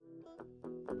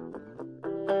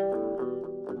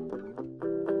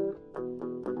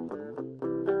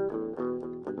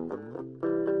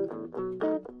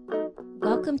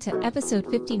welcome to episode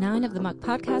 59 of the Muck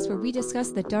Podcast, where we discuss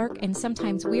the dark and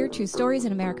sometimes weird true stories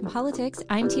in American politics.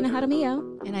 I'm Tina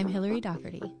Jaramillo. And I'm Hillary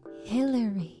Doherty.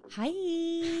 Hillary. Hi.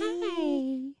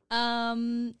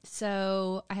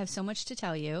 So I have so much to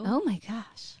tell you. Oh my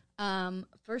gosh.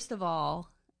 First of all,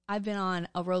 I've been on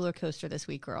a roller coaster this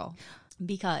week, girl,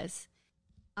 because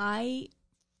I,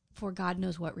 for God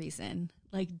knows what reason,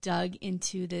 dug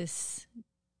into this,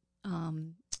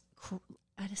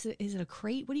 is it a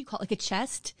crate? What do you call it? Like a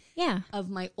chest? Yeah. Of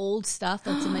my old stuff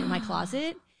that's in my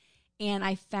closet. And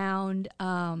I found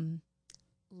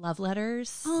love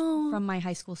letters from my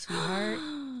high school sweetheart.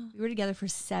 We were together for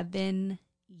 7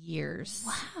 years.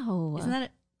 Wow. Isn't that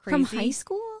crazy? From high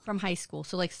school? From high school.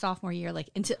 So sophomore year,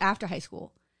 into after high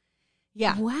school.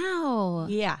 Yeah. Wow.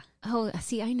 Yeah. Oh,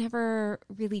 see, I never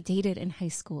really dated in high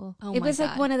school. Oh, it was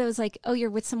God. one of those you're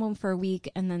with someone for a week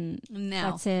and then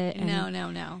that's it. And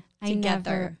No.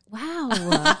 Together. Wow.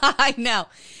 I know.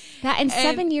 That and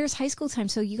 7 years high school time.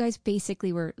 So you guys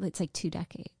basically were, it's like 2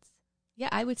 decades. Yeah,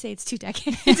 I would say it's 2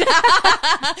 decades.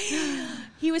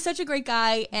 He was such a great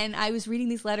guy, and I was reading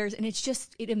these letters, and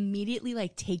it immediately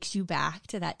takes you back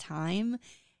to that time.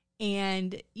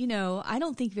 And, I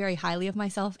don't think very highly of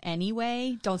myself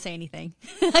anyway. Don't say anything.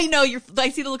 I know I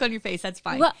see the look on your face. That's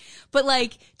fine. Well, but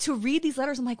to read these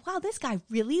letters, I'm like, wow, this guy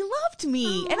really loved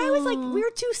me. And I was we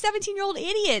were 2 17-year-old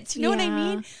idiots. You know what I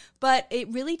mean? But it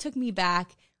really took me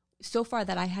back so far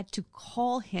that I had to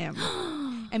call him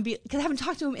because I haven't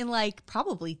talked to him in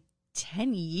probably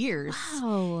 10 years.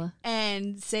 Wow.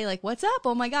 And say what's up?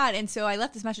 Oh my God. And so I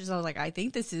left this message. I was like, I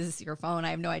think this is your phone.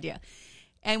 I have no idea.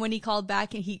 And when he called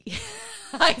back and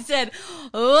I said,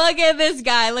 look at this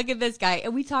guy.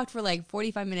 And we talked for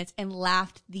 45 minutes and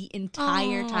laughed the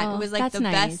entire time. It was the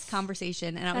best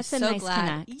conversation. And I was so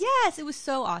glad. Connect. Yes, it was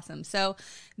so awesome. So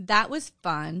that was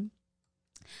fun.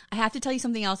 I have to tell you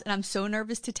something else, and I'm so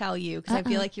nervous to tell you because I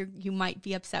feel like you might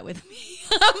be upset with me.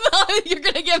 You're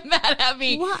going to get mad at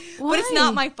me. Why? But it's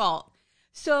not my fault.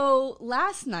 So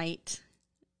last night,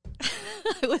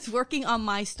 I was working on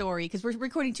my story because we're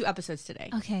recording 2 episodes today.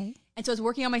 Okay. And so I was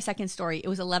working on my second story. It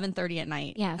was 11:30 at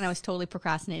night. Yes. And I was totally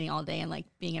procrastinating all day and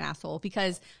being an asshole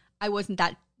because I wasn't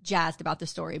that jazzed about the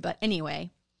story. But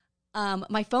anyway,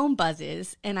 my phone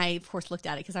buzzes, and I, of course, looked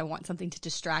at it because I want something to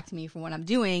distract me from what I'm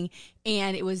doing.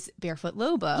 And it was Barefoot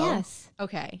Lobo. Yes.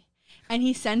 Okay. And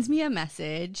he sends me a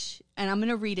message, and I'm going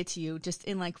to read it to you just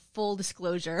in full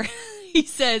disclosure. He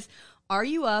says, "Are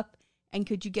you up? And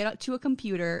could you get up to a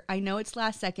computer? I know it's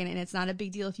last second, and it's not a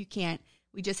big deal if you can't.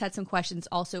 We just had some questions.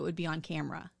 Also, it would be on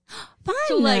camera." Fun.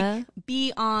 So,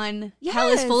 be on Hell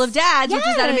is Full of Dads, which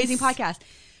is that amazing podcast.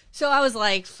 So I was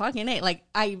like, fucking A.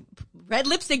 I red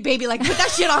lipstick, baby. Put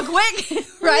that shit on quick.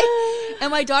 Right?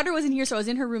 And my daughter wasn't here, so I was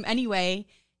in her room anyway.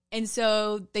 And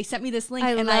so they sent me this link,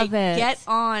 I get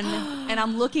on, and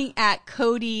I'm looking at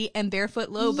Cody and Barefoot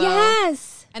Lobo.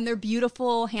 Yes. And their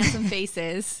beautiful, handsome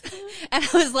faces. And I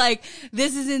was like,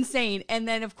 this is insane. And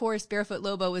then, of course, Barefoot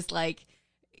Lobo was staring.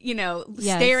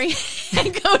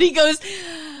 And Cody goes,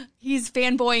 he's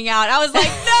fanboying out. I was like,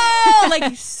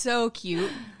 no! So cute.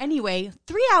 Anyway,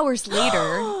 3 hours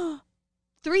later.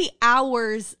 3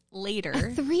 hours later.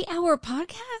 A 3-hour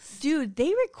podcast? Dude,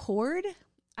 they record.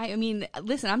 I mean,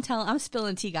 listen, I'm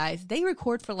spilling tea, guys. They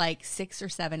record for 6 or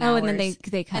 7 hours. Oh, and then they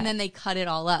cut. And then they cut it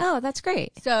all up. Oh, that's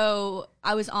great. So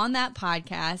I was on that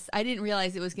podcast. I didn't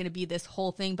realize it was going to be this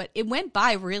whole thing, but it went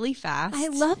by really fast. I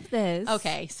love this.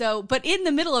 Okay. So, but in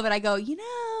the middle of it, I go,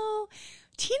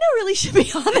 Tina really should be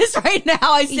on this right now.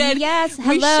 I said, yes,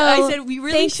 hello. I said, we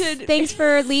really should. Thanks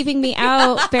for leaving me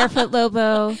out, Barefoot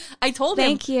Lobo. I told him.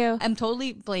 Thank you. I'm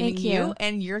totally blaming you,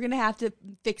 and you're going to have to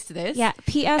fix this. Yeah.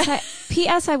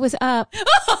 P.S. I was up.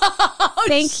 Oh,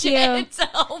 Thank you.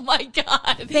 Oh, my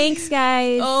God. Thanks,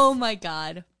 guys. Oh, my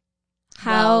God.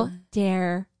 How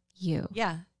dare you?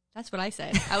 Yeah, that's what I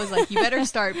said. I was like, you better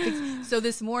start. So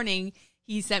this morning,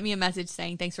 he sent me a message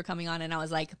saying, thanks for coming on. And I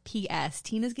was like, P.S.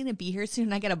 Tina's going to be here soon.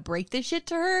 And I got to break this shit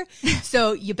to her.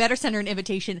 So you better send her an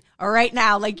invitation right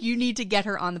now. You need to get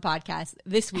her on the podcast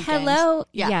this weekend. Hello.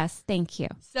 Yeah. Yes. Thank you.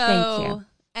 So thank you.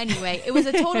 Anyway, it was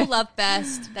a total love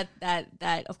fest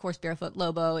that of course, Barefoot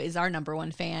Lobo is our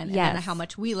 #1 fan. Yes. And how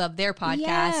much we love their podcast.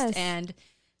 Yes. And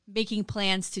making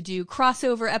plans to do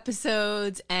crossover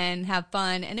episodes and have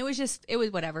fun. And it was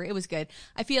whatever. It was good.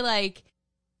 I feel like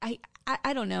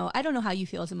I don't know. I don't know how you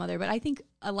feel as a mother, but I think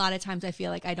a lot of times I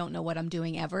feel like I don't know what I'm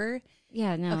doing ever.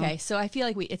 Yeah, no. Okay, so I feel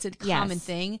like it's a common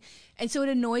thing. And so it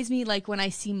annoys me when I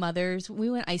see mothers.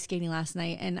 We went ice skating last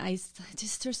night, and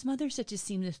there's mothers that just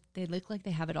seem they look like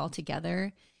they have it all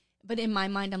together. But in my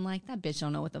mind, I'm like, that bitch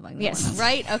don't know what the fuck going Yes. on,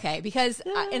 right? Okay, because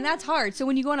and that's hard. So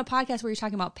when you go on a podcast where you're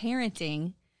talking about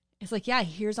parenting, it's like, yeah,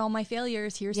 here's all my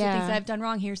failures. Here's the things that I've done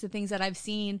wrong. Here's the things that I've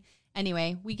seen.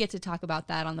 Anyway, we get to talk about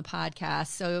that on the podcast.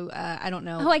 So I don't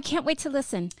know. Oh, I can't wait to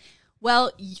listen.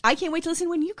 Well, I can't wait to listen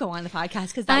when you go on the podcast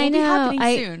because that will be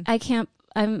happening soon. I can't.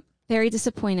 I'm very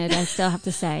disappointed. I still have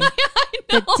to say.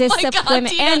 The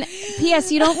disappointment. And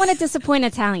P.S. You don't want to disappoint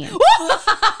Italian.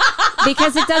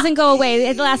 Because it doesn't go away.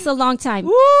 It lasts a long time.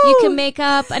 Woo! You can make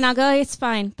up and I'll go, it's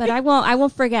fine. But I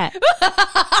won't forget.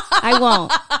 I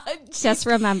won't. Just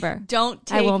remember. Don't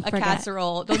take a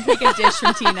casserole. Don't take a dish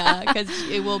from Tina because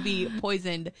it will be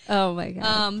poisoned. Oh my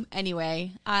God.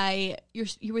 Anyway,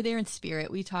 you were there in spirit.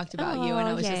 We talked about you and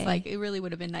I was just like, it really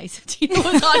would have been nice if Tina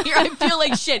was on here. I feel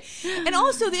like shit. And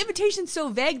also the invitation's so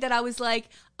vague that I was like,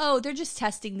 oh, they're just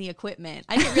testing the equipment.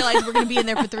 I didn't realize we're going to be in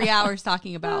there for 3 hours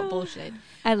talking about bullshit.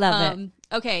 I love it.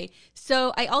 Okay,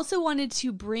 so I also wanted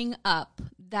to bring up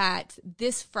that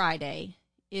this Friday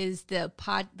is the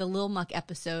Lil Muck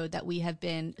episode that we have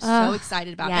been so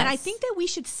excited about. Yes. And I think that we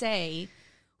should say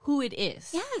who it is.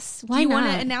 Yes, why not? Do you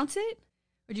want to announce it?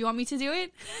 Or do you want me to do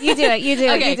it? You do it. You do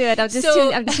it. You do it.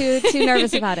 I'm too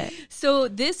nervous about it. So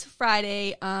this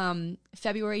Friday,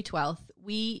 February 12th,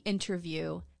 we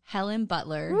interview Helen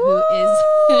Butler, who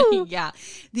is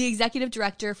the executive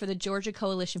director for the Georgia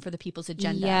Coalition for the People's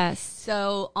Agenda. Yes.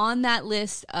 So on that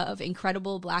list of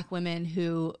incredible Black women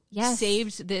who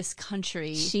saved this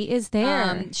country, she is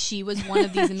there. She was one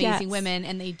of these amazing women,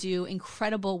 and they do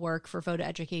incredible work for voter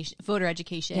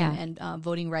education and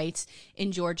voting rights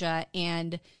in Georgia.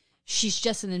 And she's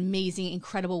just an amazing,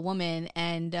 incredible woman.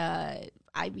 And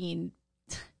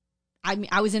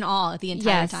I was in awe the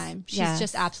entire time. She's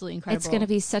just absolutely incredible. It's going to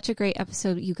be such a great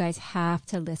episode. You guys have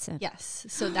to listen. Yes.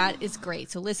 So that is great.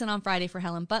 So listen on Friday for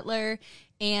Helen Butler.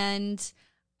 And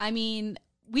I mean,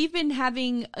 we've been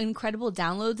having incredible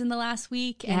downloads in the last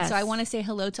week. And so I want to say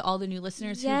hello to all the new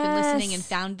listeners who've been listening and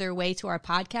found their way to our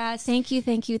podcast. Thank you.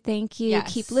 Thank you. Thank you.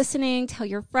 Yes. Keep listening. Tell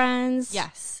your friends.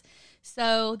 Yes.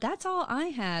 So that's all I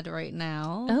had right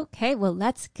now. Okay. Well,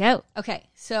 let's go. Okay.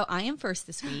 So I am first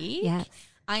this week. Yes.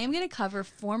 I am going to cover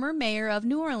former mayor of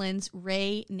New Orleans,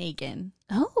 Ray Nagin.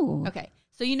 Oh. Okay.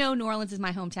 So you know New Orleans is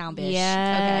my hometown, bitch.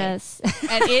 Yes. Okay.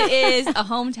 And it is a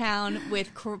hometown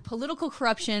with political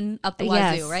corruption up the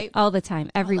wazoo, right? All the time.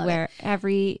 Everywhere.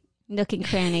 Every nook and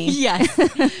cranny.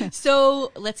 Yes.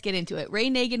 So let's get into it. Ray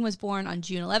Nagin was born on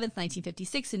June 11th,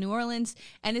 1956 in New Orleans,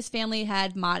 and his family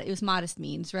had modest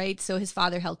means, right? So his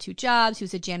father held 2 jobs. He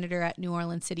was a janitor at New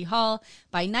Orleans City Hall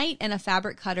by night and a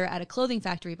fabric cutter at a clothing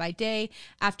factory by day.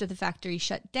 After the factory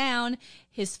shut down,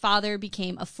 his father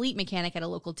became a fleet mechanic at a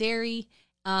local dairy.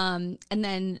 And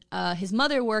then his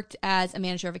mother worked as a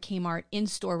manager of a Kmart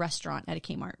in-store restaurant at a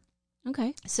Kmart.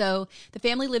 Okay. So the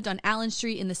family lived on Allen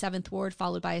Street in the 7th Ward,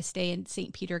 followed by a stay in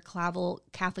St. Peter Clavel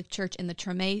Catholic Church in the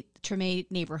Treme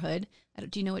neighborhood.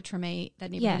 Do you know what Treme, that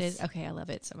neighborhood is? Okay, I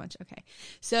love it so much. Okay.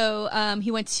 So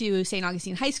he went to St.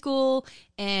 Augustine High School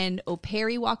and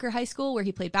O'Perry Walker High School, where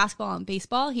he played basketball and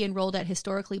baseball. He enrolled at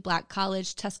historically Black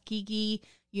college Tuskegee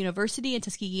University in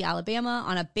Tuskegee, Alabama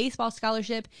on a baseball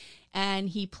scholarship, and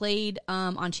he played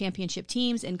on championship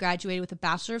teams and graduated with a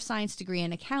Bachelor of Science degree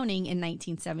in accounting in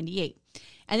 1978.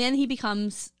 And then he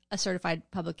becomes a certified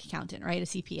public accountant, right, a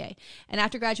CPA. And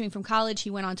after graduating from college, he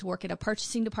went on to work at a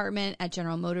purchasing department at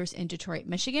General Motors in Detroit,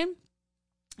 Michigan.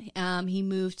 He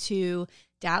moved to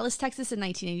Dallas, Texas in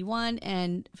 1981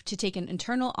 and to take an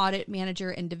internal audit manager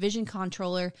and division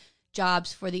controller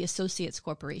jobs for the Associates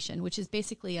Corporation, which is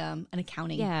basically an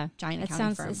accounting, giant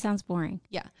accounting firm. It sounds boring.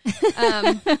 Yeah.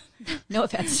 No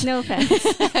offense. No offense.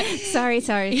 Sorry.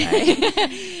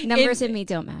 Numbers in me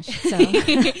don't mash. So.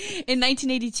 In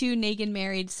 1982, Nagin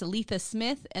married Salitha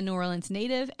Smith, a New Orleans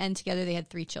native, and together they had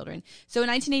 3 children. So in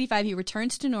 1985, he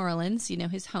returns to New Orleans,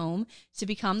 his home, to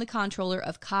become the comptroller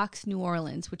of Cox New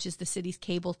Orleans, which is the city's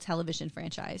cable television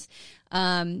franchise.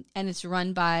 And it's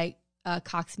run by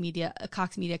Cox Media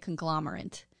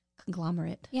conglomerate.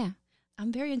 Yeah.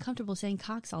 I'm very uncomfortable saying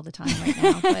Cox all the time right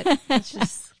now, but let's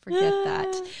just forget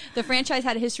that. The franchise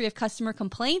had a history of customer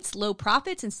complaints, low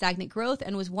profits, and stagnant growth,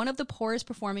 and was one of the poorest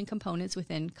performing components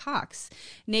within Cox.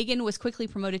 Nagin was quickly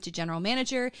promoted to general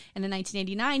manager, and in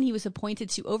 1989, he was appointed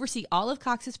to oversee all of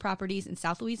Cox's properties in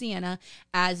South Louisiana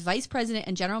as vice president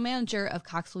and general manager of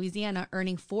Cox, Louisiana,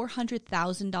 earning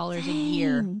 $400,000 a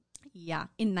year. Yeah,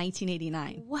 in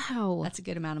 1989. Wow. That's a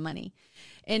good amount of money.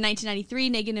 In 1993,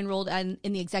 Nagin enrolled in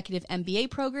the executive MBA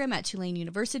program at Tulane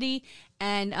University,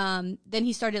 and then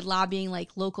he started lobbying like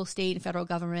local, state, and federal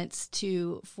governments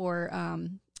for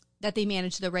that they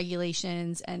manage the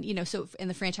regulations and, so in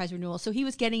the franchise renewal. So he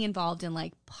was getting involved in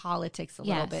like politics a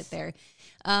little bit there.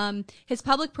 His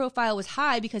public profile was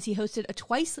high because he hosted a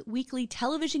twice weekly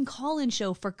television call-in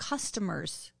show for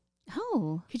customers.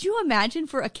 Oh, could you imagine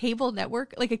for a cable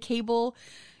network, like a cable,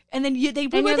 and then they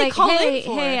like, call hey, in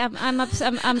for? Hey,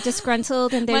 I'm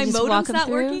disgruntled, and they my just modem's walk them not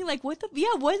through. working. Like what the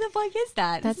fuck is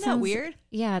that? Isn't that weird?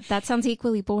 Yeah, that sounds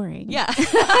equally boring. Yeah.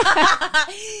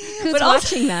 Who's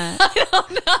watching that?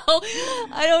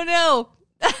 I don't know.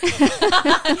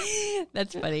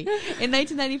 That's funny. In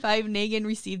 1995, Nagin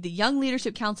received the Young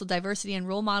Leadership Council Diversity and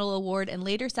Role Model Award and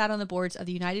later sat on the boards of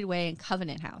the United Way and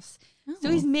Covenant House. Oh. So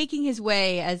he's making his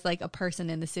way as like a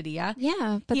person in the city, yeah?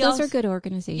 Yeah, but those are good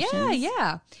organizations.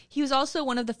 Yeah. He was also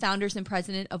one of the founders and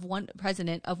president of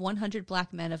 100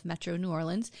 Black Men of Metro New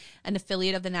Orleans, an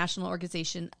affiliate of the National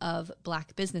Organization of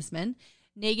Black Businessmen.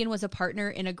 Nagin was a partner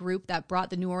in a group that brought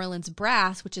the New Orleans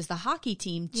Brass, which is the hockey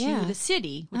team, to the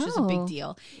city, which was a big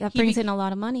deal. That brings in a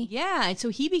lot of money. Yeah, and so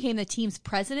he became the team's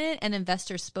president and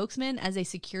investor spokesman as they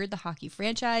secured the hockey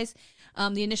franchise.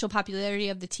 The initial popularity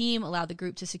of the team allowed the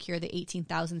group to secure the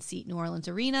 18,000-seat New Orleans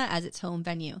Arena as its home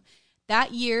venue.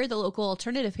 That year, the local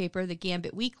alternative paper, the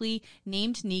Gambit Weekly,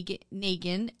 named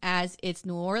Nagin as its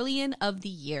New Orleans of the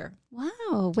Year.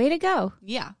 Wow, way to go.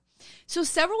 Yeah. So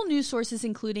several news sources,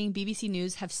 including BBC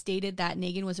News, have stated that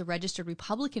Nagin was a registered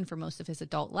Republican for most of his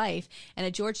adult life and a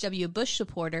George W. Bush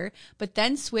supporter, but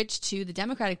then switched to the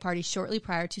Democratic Party shortly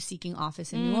prior to seeking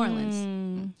office in New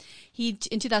Orleans.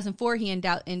 In 2004, he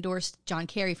endorsed John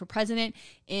Kerry for president.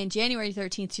 In January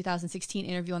 13th, 2016,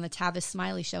 interview on the Tavis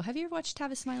Smiley Show. Have you ever watched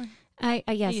Tavis Smiley?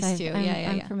 Yes,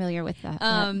 I'm familiar with that.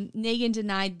 Nagin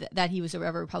denied that he was ever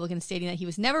a Republican, stating that he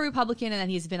was never a Republican and that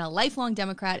he has been a lifelong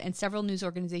Democrat. And several news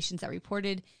organizations that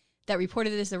reported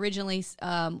this originally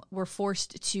were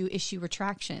forced to issue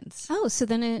retractions. Oh, so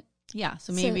then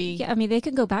they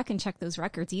could go back and check those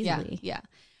records easily. Yeah.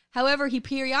 However, he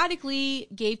periodically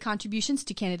gave contributions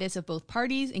to candidates of both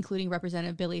parties, including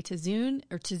Representative Billy Tazeen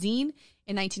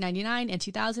in 1999 and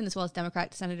 2000, as well as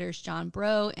Democrat Senators John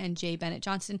Breaux and J. Bennett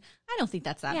Johnson. I don't think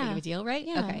that's that big of a deal, right?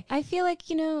 Yeah. Okay. I feel like,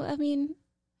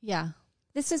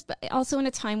 this is also in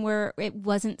a time where it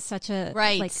wasn't such a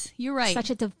You're right. Such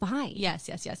a divide. Yes.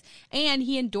 And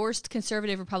he endorsed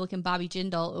conservative Republican Bobby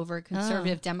Jindal over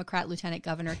conservative Democrat Lieutenant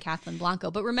Governor Kathleen Blanco.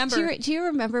 But remember, do you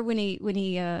remember when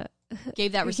he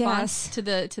gave that response to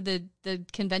the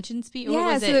convention speech? Or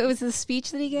was it was the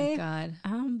speech that he gave. Oh my God,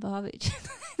 I'm Bobby.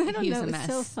 I don't know. It's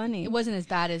so funny. It wasn't as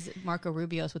bad as Marco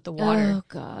Rubio's with the water. Oh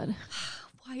God.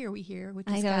 Why are we here with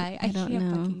this guy? I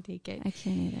can't fucking take it. I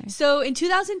can't either. So in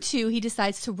 2002, he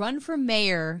decides to run for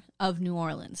mayor of New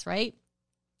Orleans, right?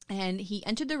 And he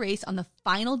entered the race on the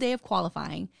final day of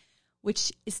qualifying,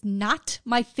 which is not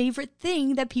my favorite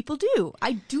thing that people do.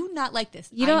 I do not like this.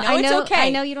 It's okay. I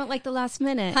know you don't like the last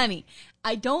minute. Honey,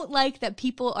 I don't like that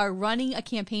people are running a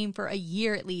campaign for a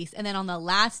year at least, and then on the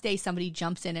last day, somebody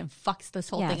jumps in and fucks this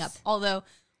whole thing up. Although,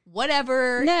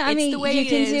 whatever. No, I mean, the way you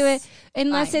can do it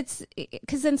unless fine. it's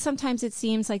because then sometimes it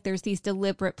seems like there's these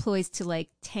deliberate ploys to like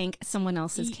tank someone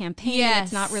else's campaign. Yes.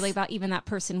 It's not really about even that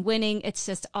person winning. It's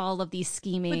just all of these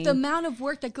scheming. But the amount of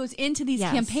work that goes into these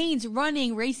campaigns,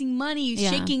 running, raising money,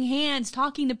 shaking hands,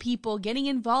 talking to people, getting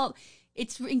involved,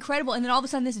 it's incredible. And then all of a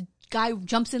sudden this guy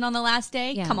jumps in on the last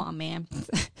day. Yeah. Come on, man.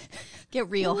 Get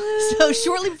real. So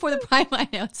shortly before the primary,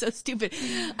 I know it's so stupid.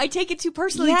 I take it too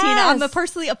personally, Tina. I'm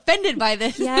personally offended by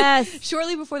this. Yes.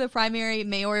 Shortly before the primary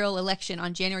mayoral election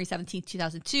on January 17th,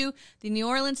 2002, the New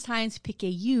Orleans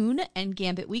Times-Picayune and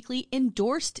Gambit Weekly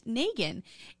endorsed Nagin.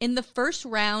 In the first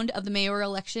round of the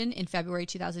mayoral election in February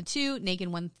 2002, Nagin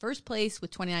won first place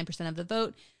with 29% of the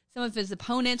vote. Some of his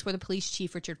opponents were the police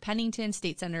chief Richard Pennington,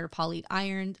 State Senator Paulette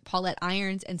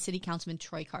Irons, and City Councilman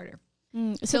Troy Carter.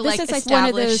 So this is like one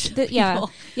of those,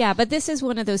 but this is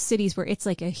one of those cities where it's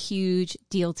like a huge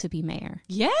deal to be mayor.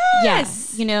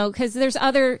 Yes. Because there's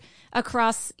other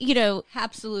across,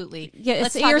 Absolutely. Yeah,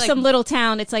 you're some little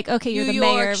town. It's like, okay, you're the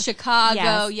mayor. New York,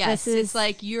 Chicago. Yes. It's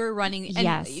like you're running.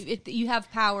 And you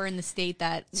have power in the state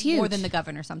that's more than the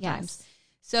governor sometimes. Yes.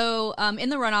 So in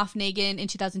the runoff, in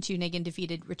 2002, Nagin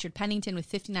defeated Richard Pennington with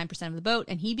 59% of the vote,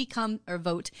 and he becomes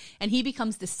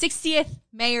the 60th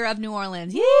mayor of New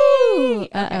Orleans. Yay!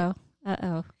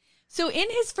 Uh-oh. So in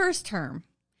his first term,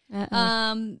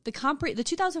 the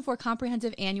 2004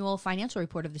 Comprehensive Annual Financial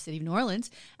Report of the City of New Orleans,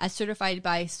 as certified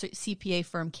by CPA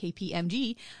firm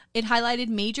KPMG, it highlighted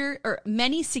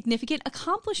many significant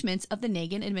accomplishments of the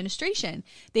Nagin administration.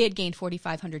 They had gained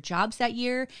 4,500 jobs that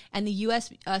year, and the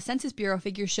U.S. Census Bureau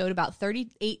figures showed about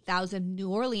 38,000 New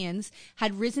Orleans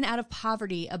had risen out of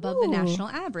poverty above the national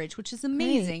average, which is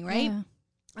amazing, right? Yeah.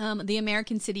 The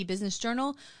American City Business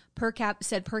Journal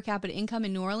said per capita income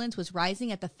in New Orleans was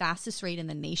rising at the fastest rate in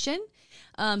the nation.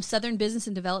 Southern Business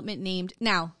and Development named...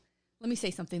 Now, let me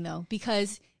say something, though,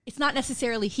 because it's not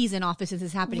necessarily he's in office as this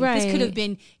is happening. Right. This could have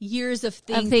been years of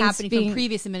things happening from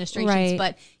previous administrations, right.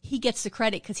 but he gets the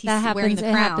credit because he's that wearing the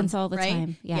crown. It happens all the right?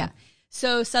 time. Yeah.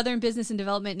 So Southern Business and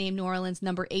Development named New Orleans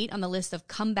number 8 on the list of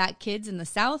comeback kids in the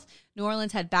South. New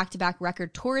Orleans had back-to-back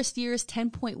record tourist years.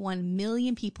 10.1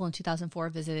 million people in 2004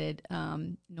 visited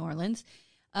New Orleans.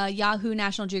 Yahoo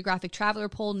National Geographic Traveler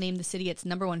poll named the city its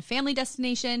number 1 family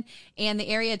destination, and the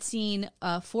area had seen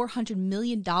 $400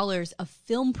 million of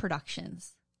film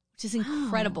productions, which is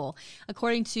incredible. Wow.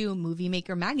 According to Movie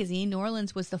Maker magazine, New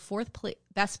Orleans was the 4th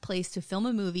best place to film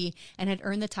a movie and had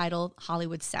earned the title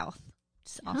Hollywood South.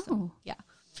 It's awesome. Oh. Yeah.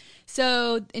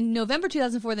 So in November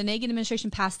 2004, the Nagin administration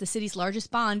passed the city's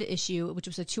largest bond issue, which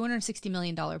was a $260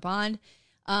 million bond.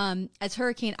 As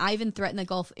Hurricane Ivan threatened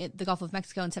the Gulf of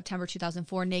Mexico in September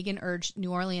 2004, Nagin urged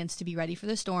New Orleans to be ready for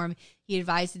the storm. He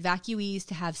advised evacuees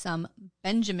to have some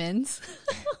Benjamins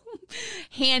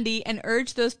handy and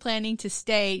urged those planning to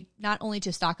stay not only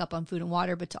to stock up on food and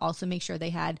water, but to also make sure they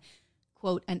had,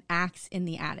 quote, an axe in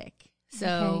the attic.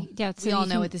 So, so we all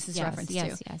know what this is reference to.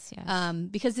 Yes.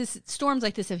 Because storms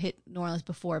like this have hit New Orleans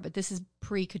before, but this is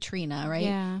pre-Katrina, right?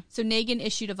 Yeah. So Nagin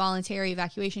issued a voluntary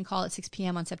evacuation call at 6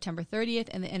 p.m. on September 30th,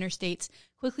 and the interstates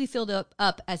quickly filled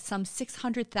up as some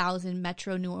 600,000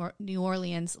 metro New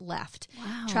Orleans left.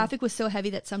 Wow. Traffic was so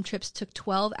heavy that some trips took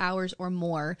 12 hours or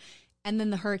more, and then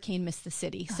the hurricane missed the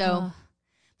city. So...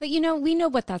 But, we know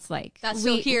what that's like. That's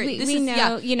we, so here. We, this we is,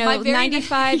 know,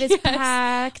 95 is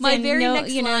packed. My very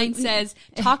next line says,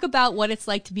 talk about what it's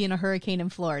like to be in a hurricane in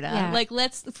Florida. Yeah. Like,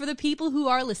 for the people who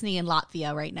are listening in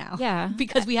Latvia right now. Yeah.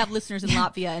 Because we have listeners in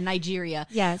Latvia and Nigeria.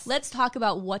 Yes. Let's talk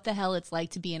about what the hell it's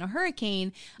like to be in a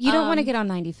hurricane. You don't want to get on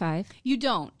 95. You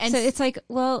don't. And so it's like,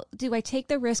 well, do I take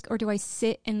the risk or do I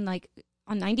sit and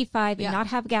on 95 and not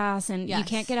have gas and you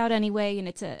can't get out anyway and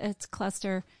it's a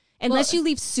cluster. Unless you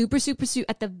leave super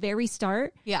at the very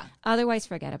start. Yeah. Otherwise,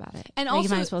 forget about it. And also, you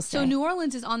might as well stay. So New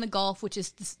Orleans is on the Gulf, which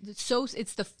is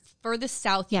it's the furthest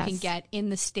south you can get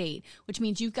in the state, which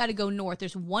means you've got to go north.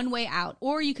 There's one way out,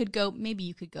 or you could go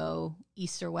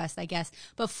east or west, I guess.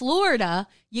 But Florida,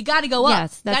 you got to go up.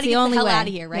 Yes, that's the only way. Get the hell out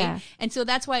of here, right? Yeah. And so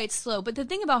that's why it's slow. But the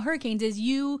thing about hurricanes is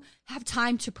you have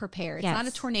time to prepare. It's not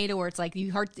a tornado where it's like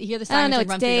you hear the sirens and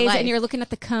run through your life. And you're looking at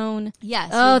the cone.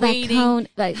 Yes. Oh, that cone.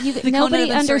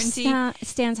 Nobody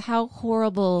understands how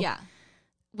horrible. Yeah.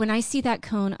 When I see that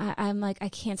cone, I'm like, I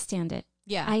can't stand it.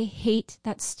 Yeah. I hate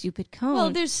that stupid cone. Well,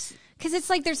 because it's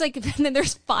like there's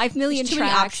 5 million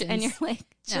tracks, and you're like,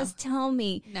 just tell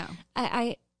me. No.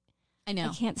 I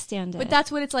know. I can't stand it. But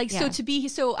that's what it's like. Yeah.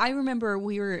 So I remember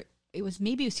it was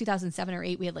 2007 or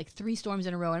 8. We had 3 storms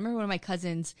in a row. I remember one of my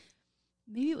cousins,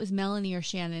 maybe it was Melanie or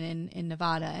Shannon in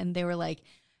Nevada, and they were like,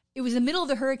 it was the middle of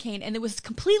the hurricane, and it was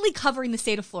completely covering the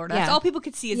state of Florida. That's all people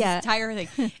could see is this entire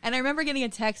thing. And I remember getting a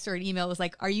text or an email. It was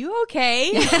like, are you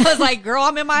okay? I was like, girl,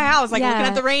 I'm in my house, looking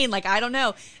at the rain. I don't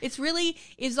know. It's really,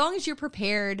 as long as you're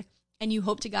prepared and you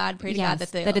hope to God, pray to God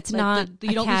that it's not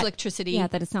you don't lose electricity. Yeah,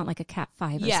 that it's not like a Cat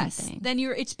 5 or something. Then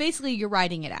it's basically you're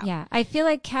riding it out. Yeah, I feel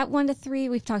like Cat 1 to 3,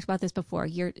 we've talked about this before.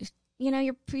 You're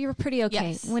pretty okay.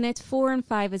 Yes. When it's 4 and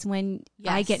 5 is when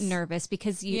I get nervous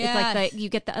because it's like you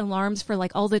get the alarms for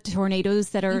all the tornadoes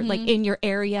that are in your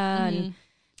area and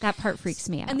that part freaks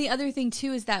me out. And the other thing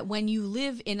too is that when you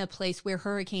live in a place where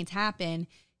hurricanes happen,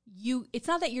 it's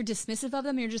not that you're dismissive of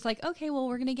them. You're just like, okay, well,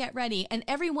 we're going to get ready. And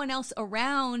everyone else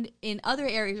around in other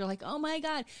areas are like, oh my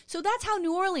God. So that's how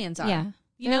New Orleans are. Yeah.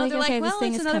 They're like, well,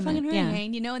 it's another fucking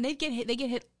hurricane, and they get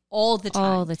hit all the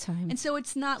time. And so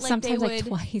it's not like sometimes they would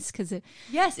twice because it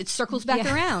circles back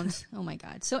around. Oh my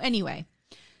God. So anyway,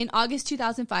 in August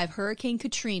 2005, Hurricane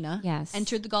Katrina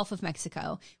entered the Gulf of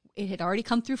Mexico. It had already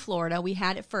come through Florida. We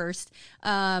had it first.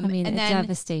 And then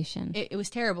devastation. It was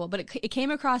terrible, but it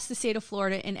came across the state of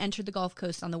Florida and entered the Gulf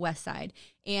Coast on the west side.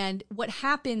 And what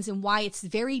happens and why it's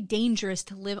very dangerous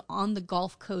to live on the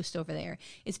Gulf Coast over there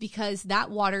is because that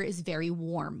water is very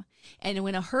warm. And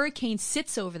when a hurricane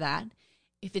sits over that,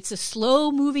 if it's a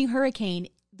slow-moving hurricane,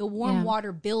 the warm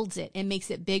water builds it and makes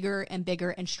it bigger and bigger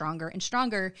and stronger and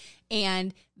stronger.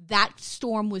 And that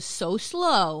storm was so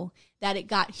slow that it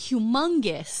got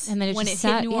humongous and then it when just it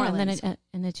hit New Orleans.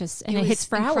 and it hits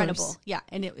for incredible. hours. Yeah,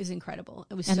 and it was incredible.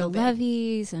 It was and so the big.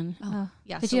 levees and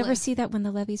Yeah. Did so you ever see that when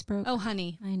the levees broke? Oh,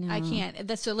 honey, I know. I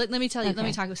can't. So let me tell you. Okay.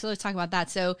 Let's talk about that.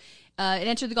 So it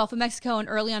entered the Gulf of Mexico, and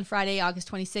early on Friday,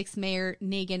 August 26th, Mayor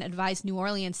Nagin advised New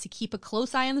Orleans to keep a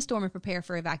close eye on the storm and prepare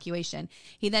for evacuation.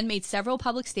 He then made several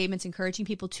public statements encouraging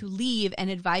people to leave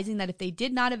and advising that if they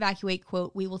did not evacuate,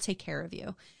 quote, "we will take care of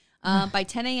you." By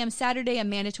 10 a.m. Saturday, a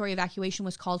mandatory evacuation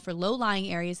was called for low-lying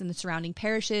areas in the surrounding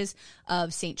parishes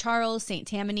of St. Charles, St.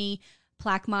 Tammany,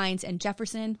 Plaquemines, and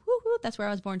Jefferson. Woo-hoo, that's where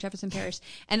I was born, Jefferson Parish.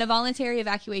 And a voluntary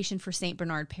evacuation for St.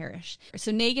 Bernard Parish.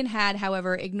 So Nagin had,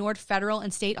 however, ignored federal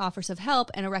and state offers of help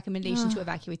and a recommendation to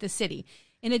evacuate the city.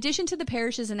 In addition to the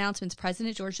parish's announcements,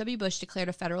 President George W. Bush declared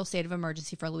a federal state of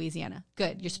emergency for Louisiana.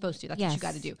 Good. You're supposed to. That's what you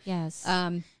got to do. Yes.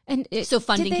 So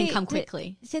funding can come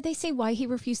quickly. Did they say why he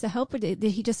refused to help, or did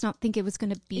he just not think it was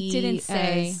going to be It didn't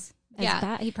say. as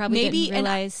bad? He probably Maybe, didn't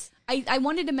realize. And I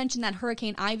wanted to mention that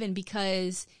Hurricane Ivan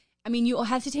because, I mean, you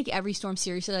have to take every storm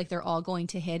seriously. Like, they're all going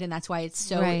to hit, and that's why it's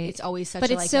so, it's always such but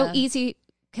a, it's like so a, easy.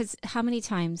 Because how many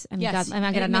times? I mean, Yes, God, I'm not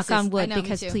and going it to knock misses. on wood I know, me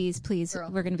because too. please,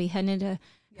 Girl. we're going to be heading into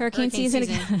hurricane season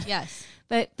again. Yes.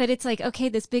 But it's like, okay,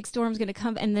 this big storm's going to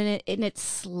come, and then it's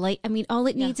slight. I mean, all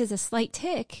it needs is a slight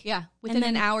tick. Yeah. Within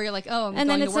an hour, you're like, oh, I'm and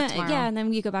going then to work tomorrow. and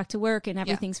then you go back to work and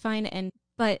everything's fine. And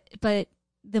but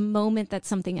the moment that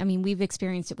something, I mean, we've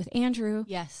experienced it with Andrew.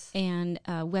 Yes. And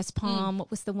West Palm. What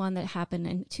was the one that happened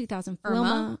in 2004?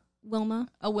 Wilma.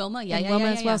 Oh, Wilma. Yeah, Wilma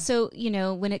yeah, as well. So,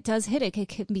 when it does hit, it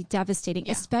can be devastating,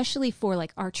 especially for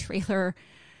like our trailer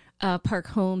park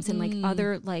homes and like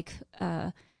other like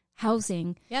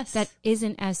housing that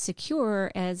isn't as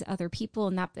secure as other people.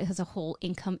 And that has a whole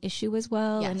income issue as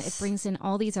well. And it brings in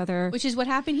all these other. Which is what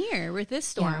happened here with this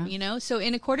storm, So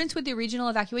in accordance with the regional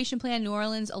evacuation plan, New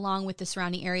Orleans, along with the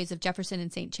surrounding areas of Jefferson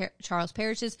and St. Charles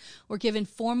parishes, were given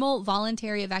formal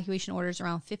voluntary evacuation orders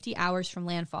around 50 hours from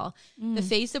landfall. The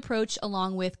phased approach,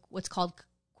 along with what's called,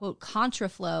 quote,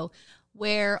 contraflow,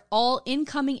 where all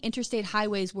incoming interstate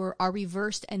highways are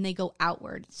reversed and they go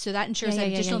outward. So that ensures that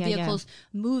additional vehicles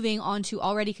moving onto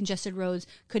already congested roads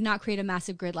could not create a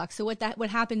massive gridlock. So what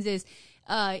happens is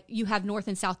you have north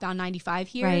and southbound 95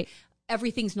 here. Right.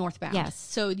 Everything's northbound. Yes.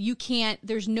 So you can't,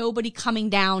 there's nobody coming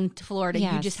down to Florida.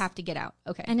 Yes. You just have to get out.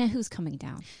 Okay. And then who's coming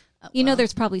down?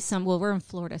 There's probably some, we're in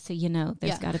Florida, so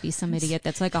there's got to be some idiot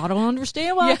that's like, I don't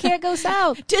understand why I can't go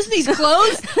south. Disney's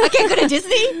closed. I can't go to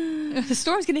Disney. The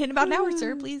storm's going to hit in about an hour,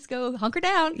 sir. Please go hunker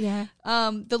down. Yeah.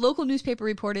 The local newspaper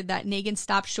reported that Nagin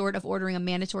stopped short of ordering a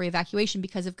mandatory evacuation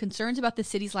because of concerns about the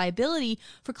city's liability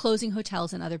for closing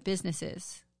hotels and other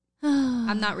businesses.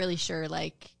 I'm not really sure.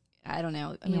 Like, I don't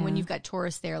know. I mean, when you've got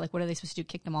tourists there, like, what are they supposed to do?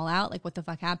 Kick them all out? Like, what the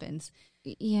fuck happens?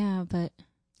 Yeah, but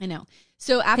I know.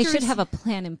 So after they should have a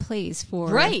plan in place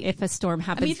for if a storm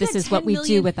happens. I mean, this is what we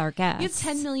do with our guests. You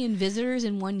have 10 million visitors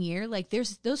in 1 year. Like,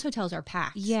 those hotels are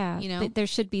packed. Yeah, there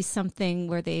should be something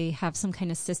where they have some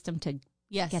kind of system to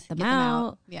get them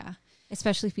out. Yeah,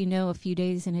 especially if you know a few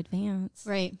days in advance.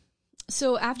 Right.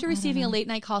 So after receiving a late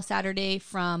night call Saturday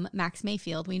from Max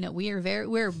Mayfield, we know we're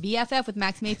BFF with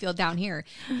Max Mayfield down here.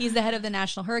 He's the head of the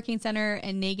National Hurricane Center,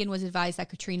 and Nagin was advised that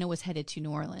Katrina was headed to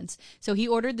New Orleans. So he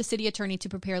ordered the city attorney to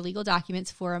prepare legal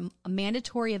documents for a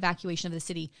mandatory evacuation of the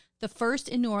city, the first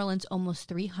in New Orleans' almost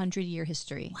 300-year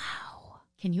history. Wow.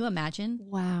 Can you imagine?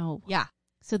 Wow. Yeah.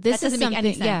 So this that doesn't is make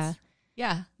any sense. Yeah.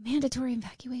 Yeah. Mandatory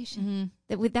evacuation.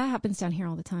 That happens down here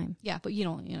all the time. Yeah, but you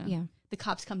don't, Yeah. The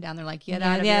cops come down. They're like, get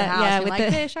out of your house. You're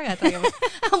like, fish, I got to tell you.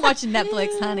 I'm watching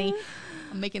Netflix, honey.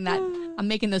 I'm making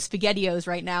those SpaghettiOs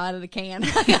right now out of the can.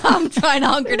 I'm trying to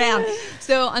hunker down.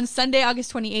 So on Sunday,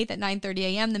 August 28th at 9:30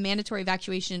 a.m., the mandatory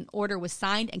evacuation order was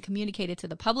signed and communicated to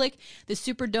the public. The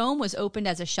Superdome was opened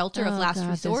as a shelter of last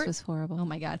resort. This was horrible. Oh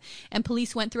my God. And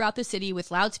police went throughout the city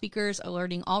with loudspeakers,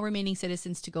 alerting all remaining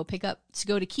citizens to go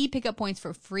to key pickup points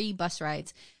for free bus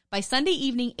rides. By Sunday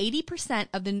evening, 80%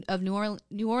 of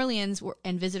New Orleans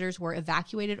and visitors were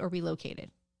evacuated or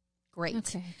relocated. Great.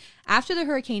 Okay. After the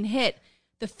hurricane hit,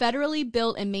 the federally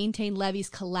built and maintained levees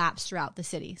collapsed throughout the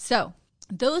city. So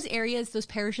those areas, those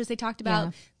parishes they talked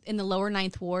about in the lower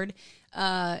 9th Ward,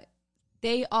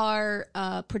 they are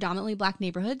predominantly black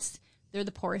neighborhoods. They're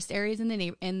the poorest areas in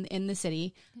the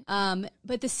city.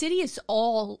 But the city is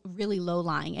all really low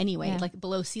lying anyway, like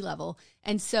below sea level.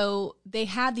 And so they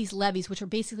have these levees, which are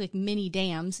basically like mini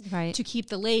dams to keep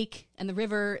the lake and the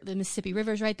river, the Mississippi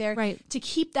River is right there, to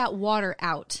keep that water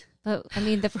out. But I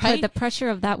mean, the pressure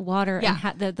of that water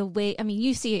and the way, I mean,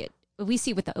 we see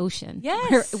it with the ocean.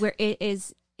 Yes. Where it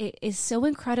is so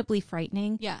incredibly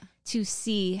frightening Yeah. to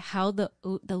see how the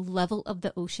level of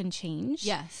the ocean changed.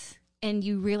 Yes. and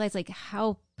you realize like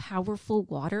how powerful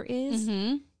water is,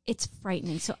 it's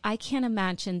frightening. So I can't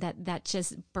imagine that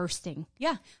just bursting.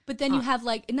 Yeah, but then you have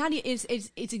like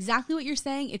it's exactly what you're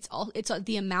saying. It's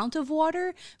the amount of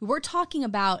water. We're talking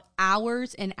about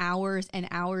hours and hours and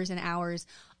hours and hours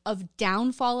of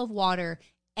downfall of water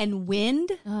and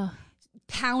wind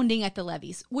pounding at the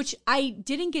levees, which I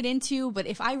didn't get into, but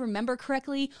if I remember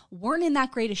correctly, weren't in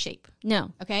that great a shape.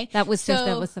 No. Okay, that was the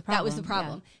problem. That was the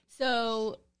problem. Yeah.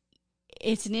 So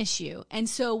it's an issue. And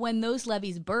so when those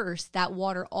levees burst, that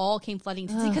water all came flooding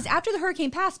to the sea. Because after the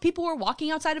hurricane passed, people were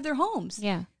walking outside of their homes.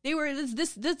 Yeah. They were,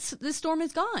 this storm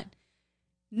is gone.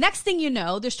 Next thing you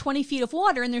know, there's 20 feet of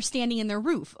water and they're standing in their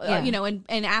roof,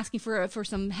 and asking for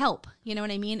some help. You know what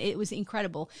I mean? It was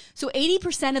incredible. So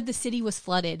 80% of the city was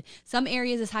flooded. Some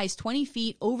areas as high as 20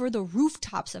 feet over the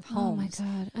rooftops of homes. Oh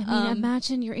my God. I mean,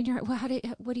 imagine you're in your,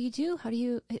 what do you do? How do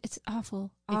you, it's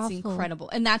awful. It's incredible.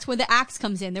 And that's where the axe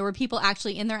comes in. There were people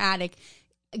actually in their attic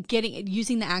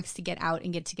using the axe to get out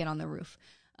and get on the roof.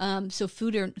 So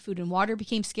food and water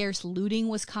became scarce. Looting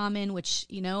was common, which,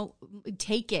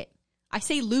 take it. I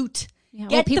say loot. Yeah,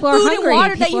 Get people the food are hungry. and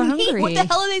water People that you are need. hungry. What the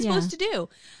hell are they supposed to do?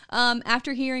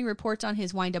 After hearing reports on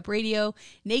his wind-up radio,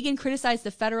 Nagin criticized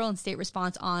the federal and state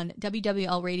response on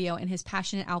WWL radio, and his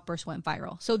passionate outburst went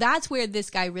viral. So that's where this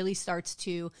guy really starts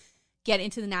to get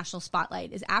into the national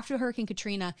spotlight, is after Hurricane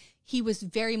Katrina, he was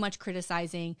very much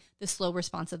criticizing the slow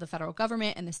response of the federal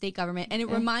government and the state government. And it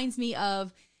reminds me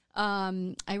of,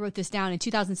 I wrote this down in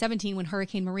 2017 when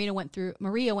Hurricane Maria went through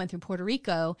Puerto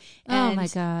Rico, and oh my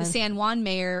God. the San Juan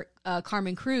mayor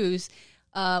Carmen Cruz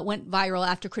went viral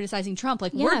after criticizing Trump.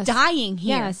 Like, we're dying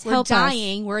here. Yes, we're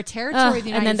dying. We're a territory of the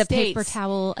United States. And then the paper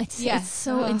towel. It's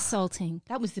so insulting.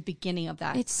 That was the beginning of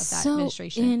that. It's of that so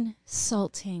administration.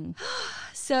 Insulting.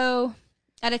 So,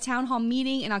 at a town hall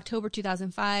meeting in October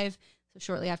 2005, so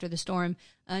shortly after the storm,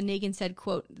 Nagin said,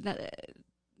 quote,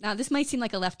 now, this might seem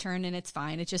like a left turn, and it's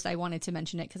fine. It's just I wanted to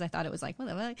mention it because I thought it was like,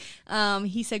 whatever.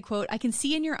 He said, quote, I can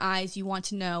see in your eyes you want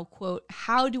to know, quote,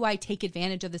 how do I take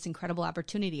advantage of this incredible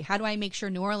opportunity? How do I make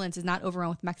sure New Orleans is not overrun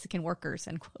with Mexican workers,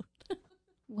 end quote.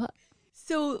 What?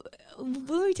 So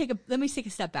let me take a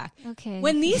step back. Okay.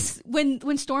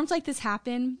 When storms like this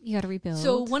happen, you got to rebuild.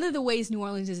 So one of the ways New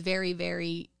Orleans is very,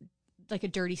 very like a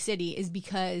dirty city is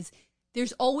because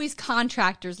there's always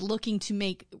contractors looking to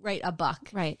make a buck,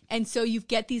 right? And so you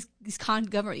get these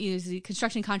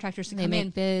construction contractors to come in, they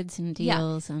make bids and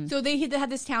deals, and so they had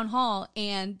this town hall,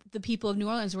 and the people of New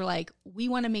Orleans were like, "We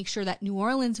want to make sure that New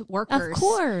Orleans workers, of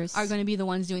course, are going to be the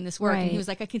ones doing this work." Right. And he was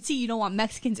like, "I can see you don't want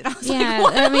Mexicans," and I was like,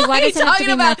 what I mean, why does it have to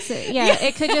be Mexican? Yeah,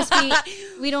 it could just be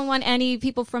we don't want any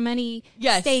people from any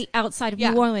state outside of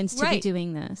New Orleans to be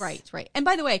doing this, right? And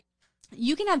by the way,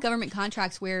 you can have government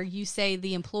contracts where you say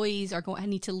the employees are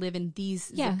need to live in these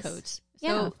zip codes.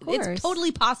 So it's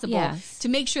totally possible to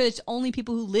make sure that it's only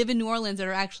people who live in New Orleans that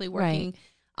are actually working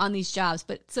on these jobs.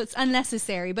 But so it's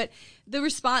unnecessary. But the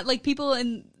response, like people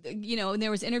and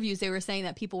there was interviews, they were saying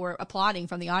that people were applauding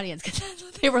from the audience because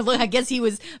they were, I guess he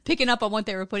was picking up on what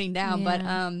they were putting down.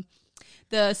 Yeah.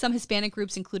 But some Hispanic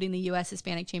groups, including the U.S.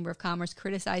 Hispanic Chamber of Commerce,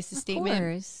 criticized the statement.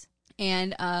 Course.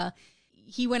 And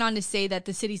he went on to say that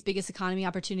the city's biggest economy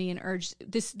opportunity and urged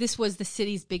this was the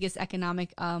city's biggest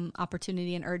economic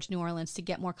opportunity and urged New Orleans to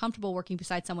get more comfortable working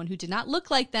beside someone who did not look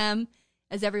like them,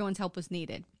 as everyone's help was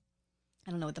needed.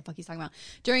 I don't know what the fuck he's talking about.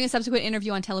 During a subsequent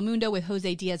interview on Telemundo with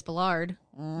Jose Diaz-Balart,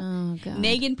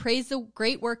 Nagin praised the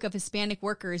great work of Hispanic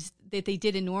workers that they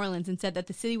did in New Orleans and said that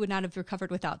the city would not have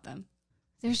recovered without them.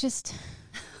 There's just...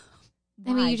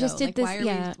 Why, I mean, you just did this.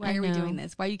 Why are we doing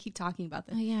this? Why do you keep talking about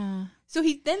this? Yeah.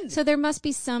 So there must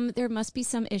be some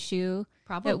issue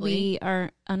probably that we are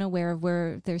unaware of,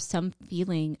 where there's some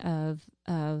feeling of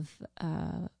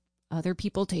other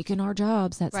people taking our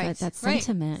jobs. That's that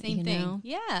sentiment. Same thing. Know?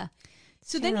 Yeah.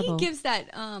 So then he gives that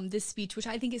this speech, which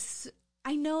I think is.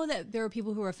 I know that there are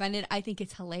people who are offended. I think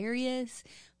it's hilarious,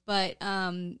 but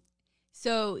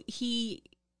so he.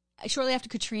 Shortly after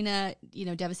Katrina,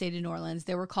 devastated New Orleans,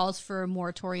 there were calls for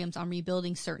moratoriums on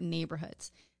rebuilding certain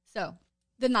neighborhoods. So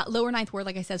the lower Ninth Ward,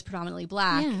 like I said, is predominantly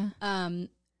black. Yeah.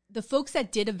 The folks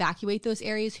that did evacuate those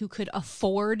areas who could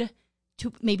afford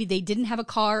to, maybe they didn't have a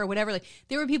car or whatever. Like,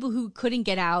 there were people who couldn't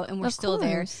get out and were still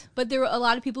there, but there were a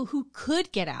lot of people who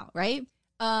could get out. Right.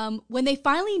 When they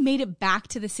finally made it back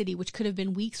to the city, which could have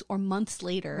been weeks or months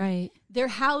later, their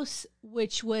house,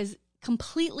 which was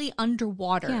completely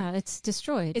underwater. Yeah, it's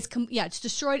destroyed. It's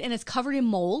destroyed and it's covered in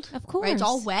mold. Of course. Right? It's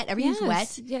all wet. Everything's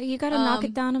wet. Yeah, you got to knock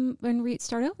it down and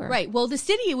start over. Right. Well, the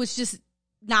city was just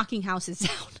knocking houses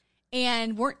down.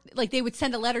 and weren't like they would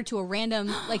send a letter to a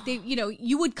random like they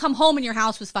you would come home and your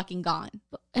house was fucking gone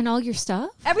And all your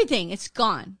stuff? everything it's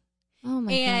gone. Oh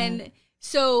my And God.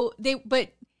 so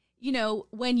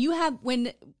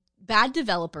when bad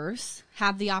developers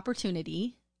have the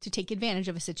opportunity to take advantage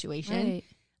of a situation,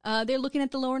 they're looking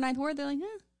at the lower ninth ward, they're like,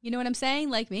 you know what I'm saying,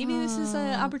 like maybe this is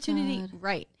an opportunity. God.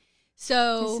 Right.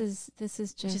 So this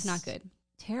is just which is not good.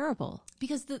 Terrible.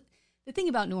 Because the thing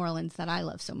about New Orleans that I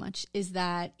love so much is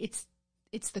that it's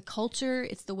the culture,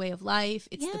 it's the way of life,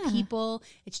 it's the people,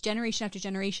 it's generation after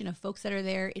generation of folks that are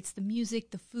there, it's the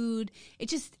music, the food,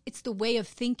 it's the way of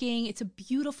thinking. It's a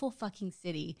beautiful fucking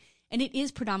city. And it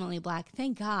is predominantly black,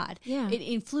 thank God. Yeah. It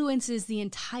influences the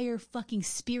entire fucking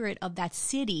spirit of that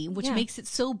city, which makes it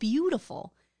so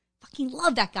beautiful. Fucking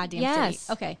love that goddamn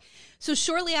city. Okay. So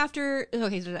shortly after,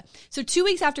 so 2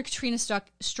 weeks after Katrina struck,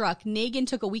 Nagin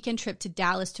took a weekend trip to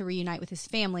Dallas to reunite with his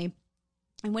family.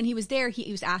 And when he was there,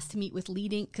 he was asked to meet with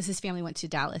because his family went to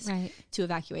Dallas to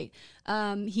evacuate.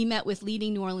 He met with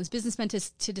leading New Orleans businessmen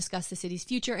to discuss the city's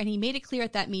future. And he made it clear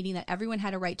at that meeting that everyone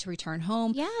had a right to return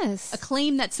home. Yes. A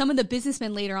claim that some of the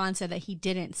businessmen later on said that he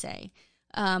didn't say.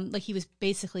 Like he was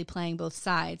basically playing both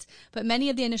sides. But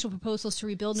many of the initial proposals to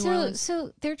rebuild New Orleans.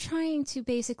 So they're trying to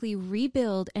basically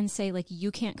rebuild and say, like, you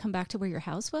can't come back to where your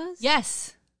house was?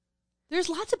 Yes. There's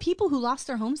lots of people who lost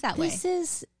their homes that way. This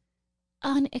is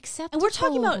unacceptable. And we're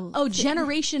talking about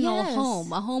generational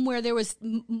home, a home where there was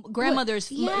grandmothers,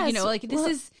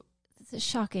 this is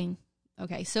shocking.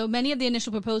 Okay, so many of the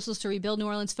initial proposals to rebuild New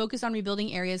Orleans focused on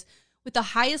rebuilding areas with the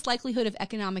highest likelihood of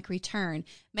economic return.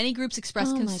 Many groups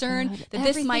expressed concern that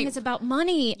Everything this might is about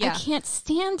money. Yeah. I can't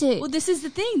stand it. Well, this is the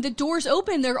thing. The door's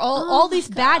open. They're all these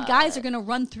bad guys are going to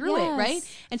run through it, right?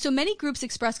 And so many groups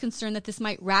expressed concern that this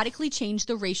might radically change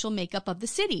the racial makeup of the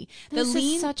city. This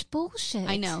is such bullshit.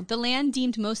 I know. The land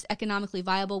deemed most economically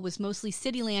viable was mostly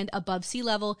city land above sea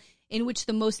level, in which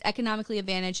the most economically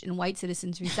advantaged and white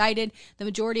citizens resided. The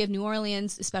majority of New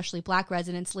Orleans, especially black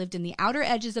residents, lived in the outer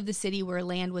edges of the city where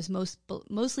land was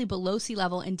mostly below sea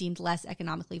level and deemed less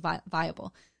economically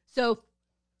viable. So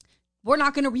we're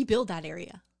not going to rebuild that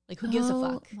area. Like, who gives a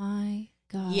fuck? Oh, my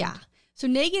God. Yeah. So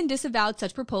Nagin disavowed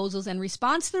such proposals. In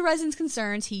response to the residents'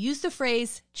 concerns, he used the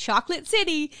phrase chocolate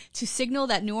city to signal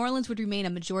that New Orleans would remain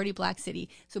a majority black city.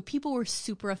 So people were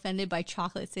super offended by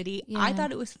chocolate city. Yeah. I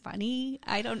thought it was funny.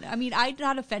 I'm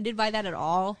not offended by that at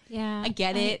all. Yeah. I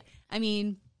get it. I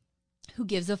mean, who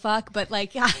gives a fuck? But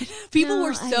like, people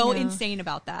were so insane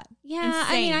about that. Yeah. Insane.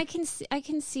 I mean, I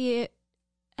can see it.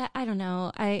 I don't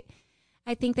know. I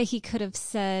think that he could have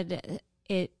said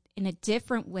it in a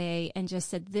different way and just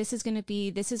said, this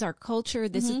is our culture.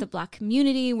 This is the black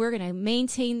community. We're going to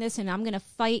maintain this, and I'm going to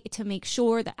fight to make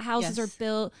sure that houses are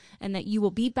built and that you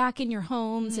will be back in your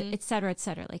homes, et cetera, et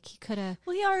cetera. Like, he could have.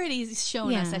 Well, he already has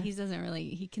shown us that he doesn't really,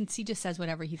 he just says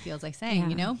whatever he feels like saying,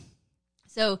 you know?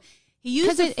 So he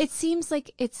used because it seems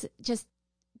like it's just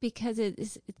because it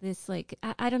is this, like,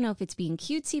 I don't know if it's being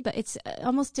cutesy, but it's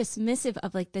almost dismissive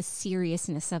of like the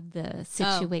seriousness of the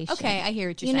situation. Oh, okay, I hear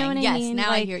what you're you saying. Know what yes, I mean? Now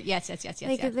like, I hear. Yes.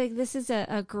 Like this is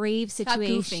a grave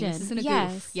situation. Stop goofing. This isn't a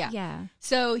goof. Yeah.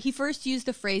 So he first used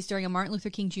the phrase during a Martin Luther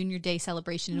King Jr. Day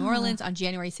celebration in New Orleans on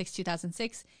January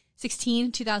 2006,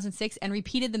 and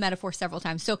repeated the metaphor several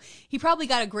times. So he probably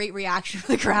got a great reaction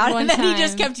from the crowd, and then he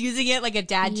just kept using it like a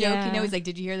dad joke. You know, he's like,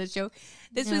 "Did you hear this joke?"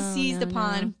 This was seized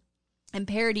upon and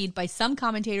parodied by some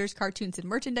commentators, cartoons, and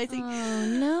merchandising. Oh,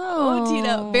 no. Oh,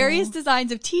 Tina. Various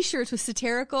designs of T-shirts with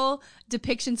satirical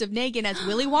depictions of Nagin as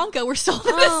Willy Wonka were sold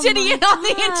in the city and on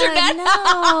the internet.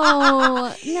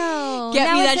 No.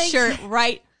 Get me that shirt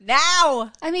right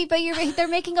now. I mean, but they're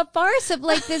making a farce of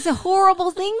like this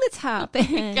horrible thing that's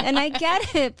happened. And I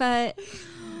get it, but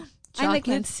I'm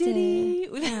against City.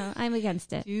 it. No, I'm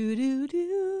against it. Do do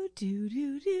do do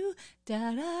do do da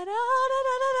da da da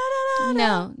da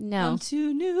da. No. Come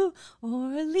to New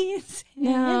Orleans.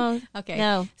 No. Okay.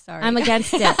 No. Sorry. I'm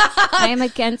against it. I am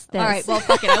against this. All right. Well,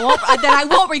 fuck it. I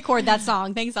won't record that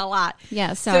song. Thanks a lot.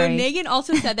 Yeah. Sorry. So Nagin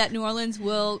also said that New Orleans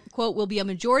will, quote, will be a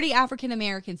majority African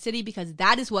American city because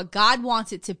that is what God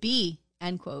wants it to be,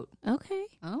 end quote. Okay.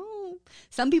 Oh.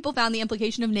 Some people found the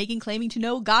implication of Nagin claiming to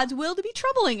know God's will to be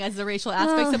troubling as the racial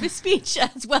aspects of his speech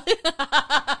as well.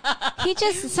 Is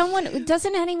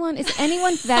anyone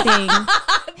vetting?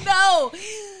 No.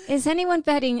 Is anyone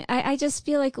vetting? I just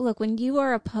feel like, look, when you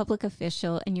are a public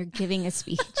official and you're giving a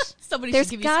speech,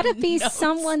 there's got to be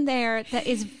someone there that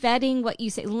is vetting what you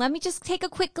say. Let me just take a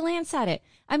quick glance at it.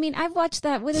 I mean, I've watched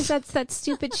that. What is that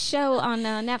stupid show on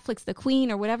Netflix, The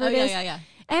Queen or whatever it is? Yeah.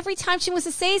 Every time she wants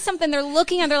to say something, they're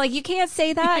looking at her like, you can't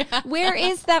say that. Yeah. Where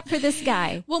is that for this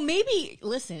guy? Well, maybe,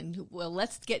 listen,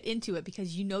 let's get into it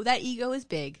because you know that ego is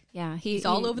big. Yeah. He's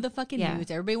all over the fucking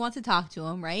news. Everybody wants to talk to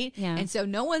him, right? Yeah. And so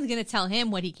no one's going to tell him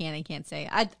what he can and can't say.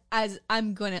 As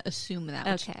I'm going to assume that,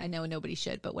 which I know nobody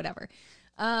should, but whatever.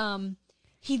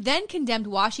 He then condemned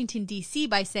Washington, D.C.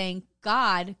 by saying,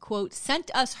 God, quote,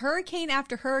 sent us hurricane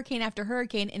after hurricane after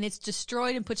hurricane, and it's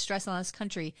destroyed and put stress on this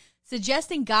country,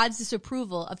 suggesting God's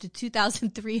disapproval of the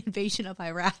 2003 invasion of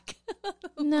Iraq.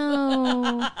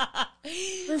 No.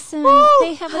 Listen, Woo,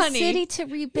 they have a city to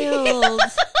rebuild.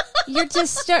 You're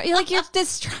just you're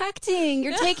distracting.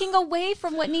 You're taking away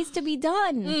from what needs to be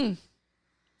done.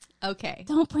 Okay.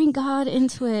 Don't bring God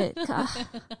into it. God.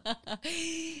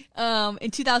 In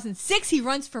 2006, he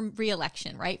runs for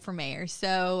re-election, right, for mayor.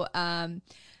 So,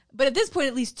 but at this point,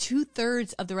 at least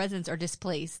 2/3 of the residents are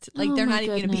displaced. Like, they're not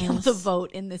even going to be able to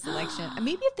vote in this election.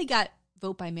 Maybe if they got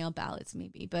vote by mail ballots,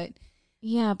 maybe. But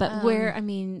yeah, but where? I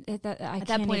mean, at that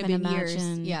point, it'd been years.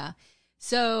 imagine. Yeah.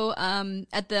 So on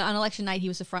election night, he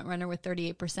was the front runner with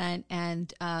 38%,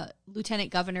 and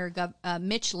Lieutenant Governor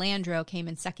Mitch Landrieu came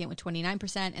in second with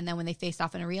 29%. And then when they faced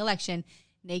off in a re-election,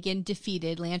 Nagin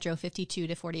defeated Landrieu 52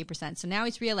 to 48%. So now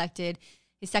he's reelected.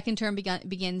 His second term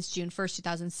begins June 1st,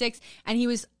 2006, and he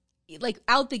was like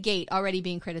out the gate already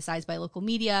being criticized by local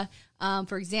media.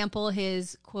 For example,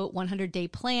 his quote 100-day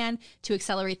plan to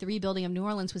accelerate the rebuilding of New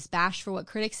Orleans was bashed for what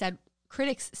critics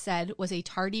said was a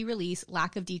tardy release,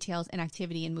 lack of details, and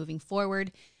activity in moving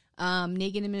forward.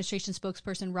 Nagin administration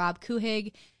spokesperson Rob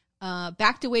Kuhig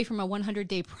backed away from a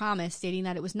 100-day promise, stating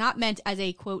that it was not meant as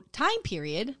a, quote, time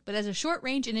period, but as a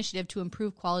short-range initiative to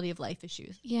improve quality of life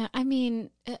issues. Yeah, I mean,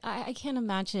 I can't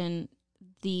imagine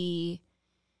the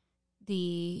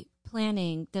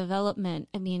planning, development.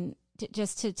 I mean,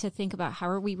 just to think about how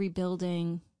are we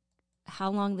rebuilding,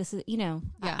 how long this is, Yeah.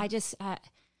 I just...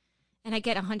 and I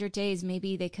get 100 days.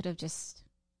 Maybe they could have just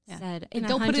said, in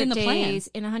 100 days,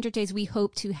 in 100 days, we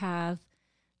hope to have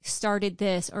started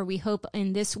this, or we hope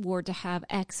in this ward to have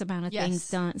X amount of things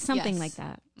done. Something like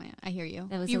that. Yeah, I hear you.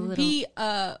 That was a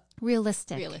little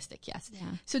realistic. Realistic, yes.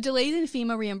 Yeah. So delays in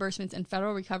FEMA reimbursements and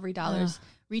federal recovery dollars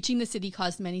reaching the city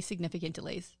caused many significant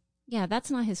delays. Yeah,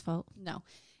 that's not his fault. No.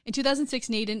 In 2006,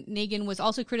 Nagin was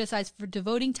also criticized for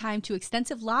devoting time to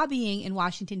extensive lobbying in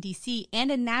Washington, D.C. and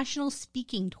a national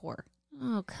speaking tour.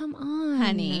 Oh, come on.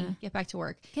 Honey, get back to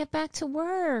work. Get back to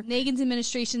work. Nagin's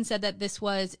administration said that this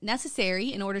was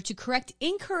necessary in order to correct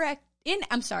inaccurate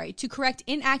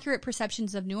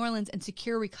perceptions of New Orleans and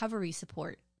secure recovery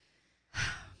support.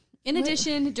 In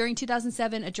addition, during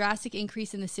 2007, a drastic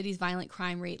increase in the city's violent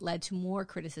crime rate led to more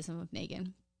criticism of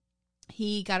Nagin.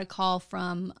 He got a call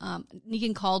from,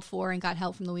 Nagin called for and got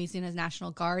help from Louisiana's National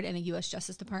Guard and a U.S.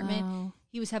 Justice Department. Wow.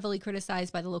 He was heavily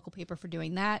criticized by the local paper for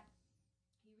doing that.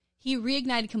 He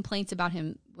reignited complaints about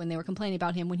him when they were complaining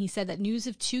about him when he said that news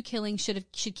of 2 killings should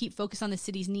keep focus on the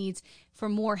city's needs for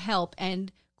more help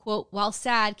and, quote, while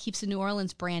sad, keeps the New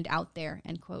Orleans brand out there,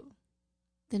 end quote.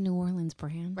 The New Orleans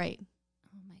brand? Right.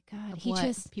 Oh, my God. He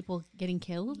just... People getting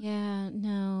killed? Yeah,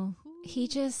 no. He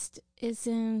just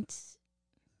isn't...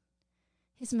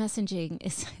 His messaging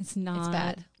is not... It's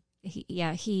bad.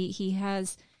 He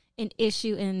has... an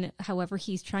issue in however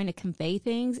he's trying to convey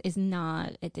things is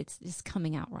not, it's just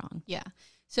coming out wrong. Yeah.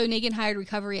 So Nagin hired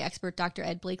recovery expert Dr.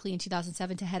 Ed Blakely in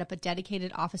 2007 to head up a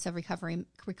dedicated Office of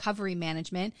Recovery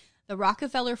Management. The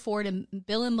Rockefeller, Ford, and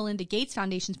Bill and Melinda Gates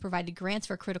Foundations provided grants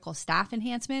for critical staff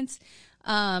enhancements.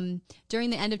 During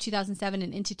the end of 2007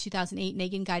 and into 2008,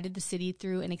 Nagin guided the city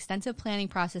through an extensive planning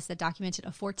process that documented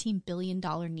a $14 billion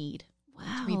need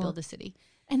to rebuild the city.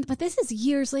 But this is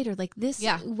years later. Like this,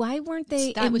 why weren't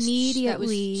they immediately? That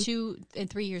was 2 and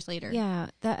 3 years later. Yeah,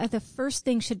 the first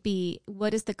thing should be,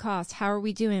 what is the cost? How are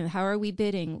we doing? How are we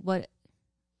bidding? What?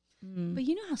 But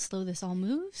you know how slow this all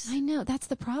moves. I know, that's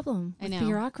the problem with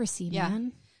bureaucracy,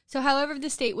 man. So, however, the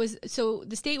state was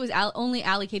only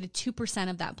allocated 2%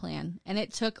 of that plan, and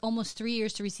it took almost 3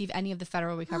 years to receive any of the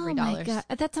federal recovery dollars. Oh my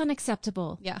God, that's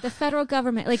unacceptable. Yeah, the federal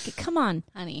government, like, come on,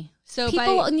 honey. So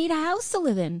people need a house to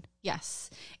live in. Yes.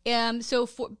 So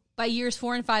by years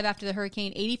 4 and 5 after the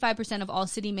hurricane, 85% of all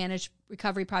city managed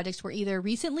recovery projects were either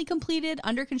recently completed,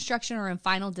 under construction, or in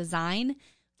final design.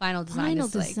 Final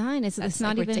design is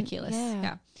not even ridiculous.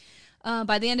 Yeah.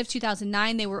 By the end of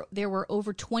 2009, there were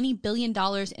over $20 billion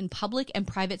in public and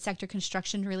private sector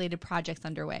construction-related projects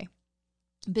underway.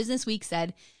 Business Week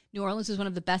said New Orleans was one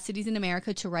of the best cities in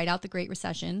America to ride out the Great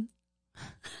Recession,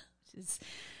 which is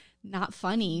not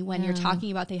funny when you're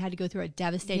talking about they had to go through a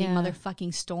devastating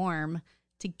motherfucking storm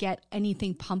to get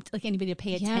anything pumped, like anybody to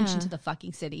pay attention to the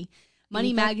fucking city.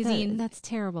 Money Magazine. That's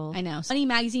terrible. I know. Money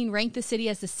Magazine ranked the city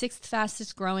as the 6th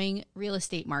fastest growing real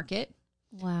estate market.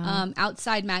 Wow.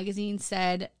 Outside Magazine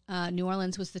said New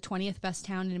Orleans was the 20th best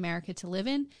town in America to live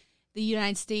in. The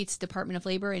United States Department of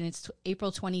Labor, in its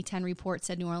April 2010 report,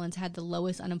 said New Orleans had the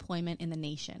lowest unemployment in the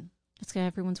nation. It's because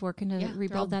everyone's working to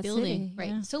rebuild that city. Right.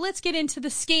 Yeah. So let's get into the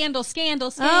scandal.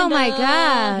 Oh, my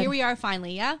God. Here we are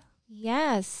finally, yeah?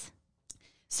 Yes.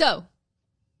 So,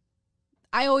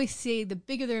 I always say the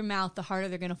bigger their mouth, the harder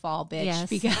they're going to fall, bitch. Yes.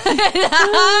 Because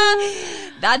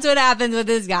that's what happens with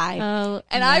this guy. Oh,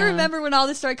 and I remember when all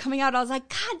this started coming out, I was like,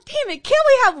 God damn it, can't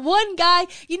we have one guy?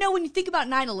 You know, when you think about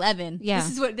 9/11,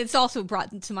 this is what it's also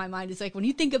brought into my mind. It's like, when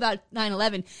you think about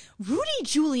 9/11, Rudy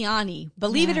Giuliani,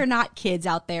 believe it or not, kids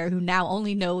out there who now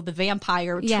only know the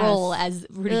vampire troll as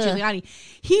Rudy Giuliani,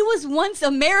 he was once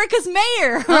America's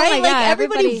mayor, right? Like God,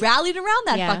 everybody rallied around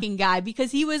that fucking guy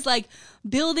because he was like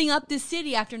building up this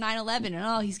city after 9/11,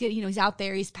 and he's getting, he's out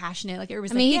there, he's passionate. Like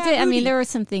everybody's he like, did. Rudy. I mean, there were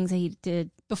some things that he did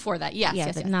before that,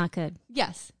 yes, but not good.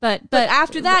 Yes, but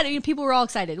after that, people were all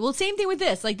excited. Well, same thing with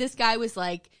this. Like, this guy was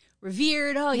like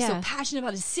revered. Oh, he's so passionate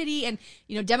about his city, and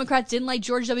Democrats didn't like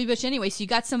George W. Bush anyway. So you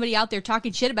got somebody out there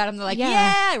talking shit about him. They're like,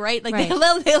 right? Like they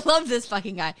love this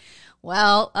fucking guy.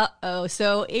 Well,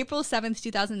 So April 7th,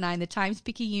 2009, the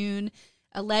Times-Picayune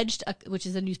which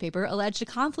is a newspaper, alleged a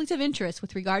conflict of interest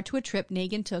with regard to a trip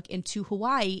Nagin took into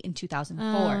Hawaii in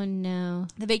 2004. Oh, no.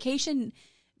 The vacation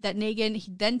that Nagin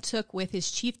then took with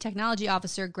his chief technology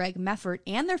officer, Greg Meffert,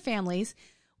 and their families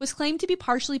was claimed to be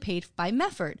partially paid by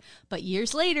Meffert. But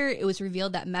years later, it was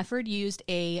revealed that Meffert used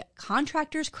a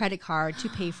contractor's credit card to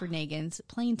pay for Nagin's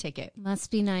plane ticket.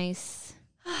 Must be nice.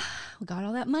 We got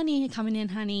all that money coming in,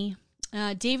 honey.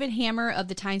 David Hammer of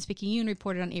the Times-Picayune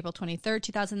reported on April 23rd,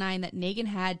 2009, that Nagin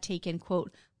had taken,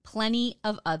 quote, plenty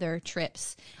of other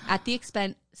trips at the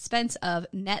expense of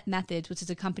Net Methods, which is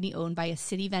a company owned by a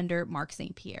city vendor, Mark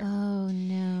St. Pierre. Oh,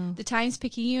 no. The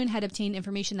Times-Picayune had obtained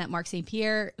information that Mark St.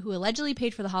 Pierre, who allegedly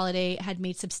paid for the holiday, had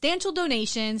made substantial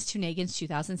donations to Nagin's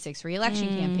 2006 re-election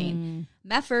campaign.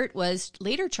 Meffert was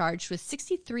later charged with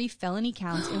 63 felony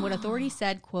counts in what authorities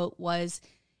said, quote, was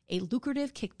a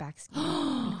lucrative kickback scheme,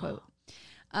 unquote.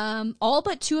 All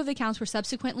but 2 of the counts were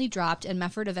subsequently dropped, and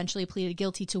Meffert eventually pleaded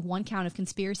guilty to 1 count of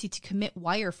conspiracy to commit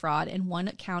wire fraud and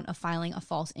 1 count of filing a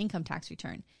false income tax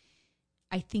return.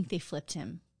 I think they flipped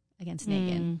him against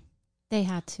Nagin. They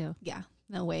had to. Yeah,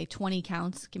 no way. 20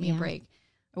 counts. Give me a break.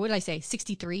 Or what did I say?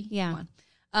 63? Yeah. Come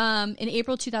on. In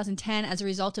April 2010, as a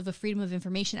result of a Freedom of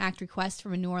Information Act request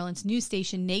from a New Orleans news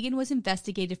station, Nagin was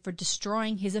investigated for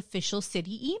destroying his official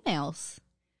city emails.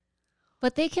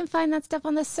 But they can find that stuff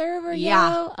on the server,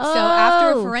 yeah. yo. Oh. So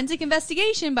after a forensic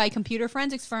investigation by a computer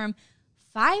forensics firm,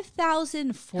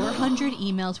 5,400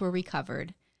 emails were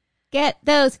recovered. Get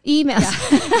those emails.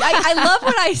 Yeah. I love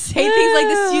when I say things like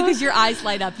this to you because your eyes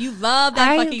light up. You love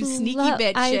that fucking sneaky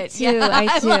bitch shit.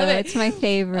 I do. Love it. It's my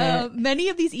favorite. Many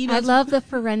of these emails. I love the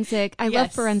forensic. I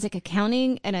love forensic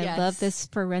accounting, and I love this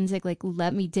forensic. Like,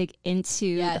 let me dig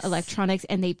into the electronics,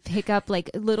 and they pick up like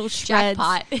little shreds.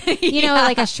 Jackpot. You know,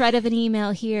 like a shred of an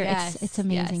email here. Yes. It's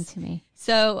amazing to me.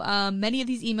 So many of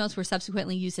these emails were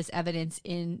subsequently used as evidence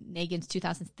in Nagin's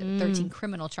 2013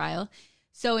 criminal trial.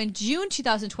 So in June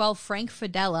 2012, Frank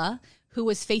Fidela, who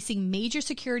was facing major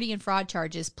security and fraud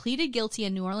charges, pleaded guilty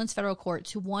in New Orleans federal court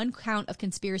to 1 count of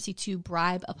conspiracy to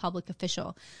bribe a public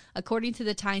official. According to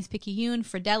the Times-Picayune,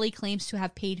 Fideli claims to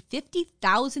have paid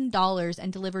 $50,000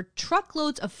 and delivered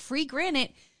truckloads of free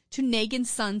granite to Nagin's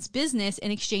son's business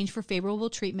in exchange for favorable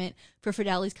treatment for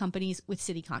Fideli's companies with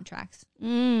city contracts.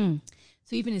 So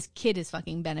even his kid is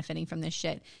fucking benefiting from this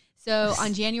shit. So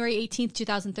on January 18th,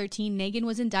 2013, Nagin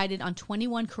was indicted on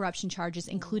 21 corruption charges,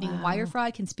 including wire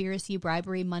fraud, conspiracy,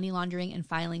 bribery, money laundering, and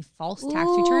filing false tax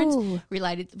returns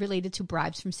related to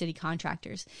bribes from city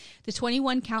contractors. The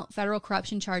 21-count federal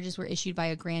corruption charges were issued by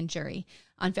a grand jury.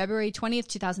 On February 20th,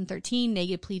 2013,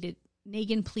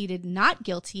 Nagin pleaded not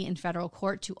guilty in federal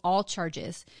court to all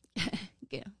charges.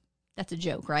 Yeah, that's a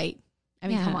joke, right? I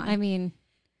mean, come on. I mean...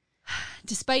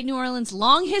 Despite New Orleans'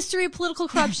 long history of political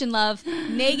corruption,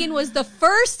 Nagin was the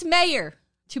first mayor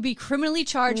to be criminally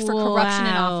charged for corruption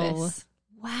in office.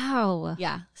 Wow.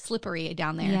 Yeah, slippery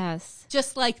down there. Yes.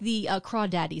 Just like the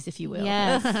crawdaddies, if you will.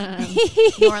 Yes.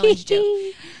 New Orleans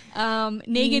joke.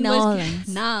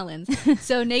 Nolans.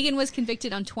 So Nagin was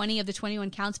convicted on 20 of the 21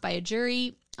 counts by a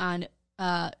jury on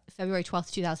February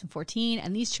 12th, 2014,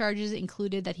 and these charges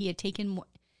included that he had taken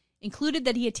included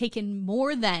that he had taken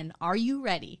more than, are you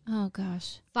ready? Oh,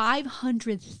 gosh.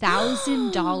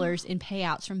 $500,000 in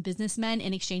payouts from businessmen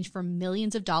in exchange for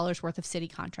millions of dollars worth of city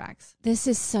contracts. This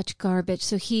is such garbage.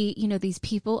 So he, these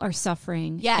people are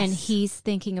suffering. Yes. And he's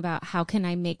thinking about, how can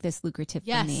I make this lucrative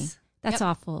for me? That's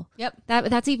awful. Yep.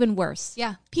 That's even worse.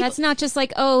 Yeah. That's not just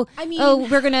like,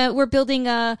 we're building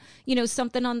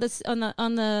something on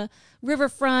the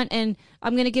riverfront and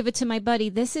I'm going to give it to my buddy.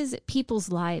 This is people's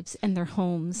lives and their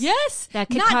homes. Yes. That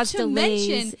could cause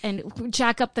delays and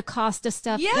jack up the cost of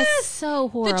stuff. Yes. That's so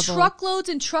horrible. The truckloads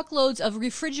and truckloads of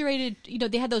refrigerated,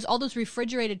 they had all those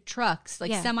refrigerated trucks,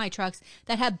 like semi trucks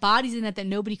that had bodies in it that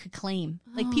nobody could claim.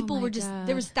 Like people were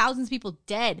there was thousands of people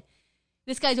dead.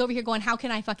 This guy's over here going, how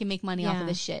can I fucking make money off of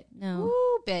this shit? No.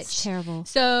 Woo, bitch. It's terrible.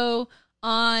 So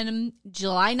on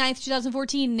July 9th,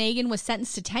 2014, Nagin was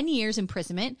sentenced to 10 years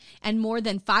imprisonment and more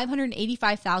than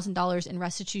 $585,000 in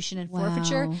restitution and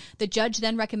forfeiture. Wow. The judge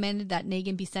then recommended that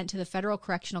Nagin be sent to the Federal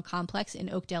Correctional Complex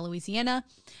in Oakdale, Louisiana.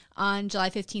 On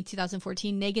July 15th,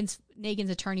 2014, Nagin's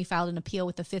attorney filed an appeal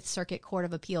with the Fifth Circuit Court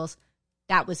of Appeals.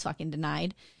 That was fucking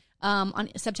denied. On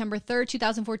September 3rd,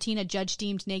 2014, a judge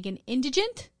deemed Nagin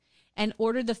indigent and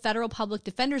ordered the Federal Public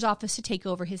Defender's Office to take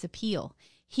over his appeal.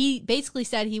 He basically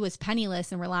said he was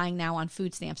penniless and relying now on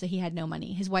food stamps, that he had no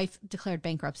money. His wife declared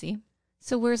bankruptcy.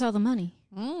 So where's all the money?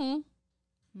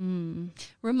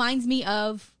 Reminds me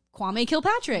of Kwame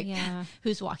Kilpatrick,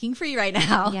 who's walking free right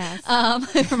now.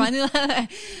 Yes. Reminds me of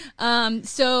that. On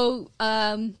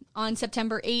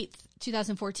September 8th,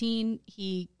 2014,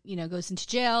 he goes into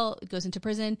jail, goes into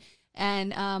prison.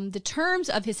 And the terms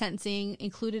of his sentencing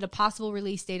included a possible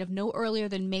release date of no earlier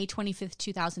than May 25th,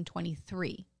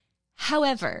 2023.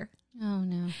 However,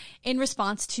 in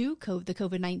response to the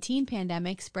COVID-19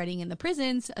 pandemic spreading in the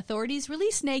prisons, authorities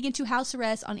released Nagin to house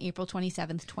arrest on April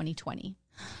 27th, 2020.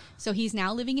 So he's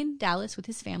now living in Dallas with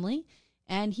his family,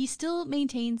 and he still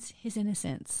maintains his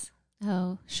innocence.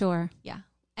 Oh, sure. Yeah.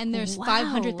 And there's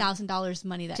 $500,000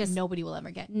 money that nobody will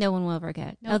ever get. No one will ever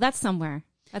get. Nope. Oh, that's somewhere.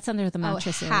 That's under the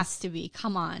mattresses. Oh, it has to be.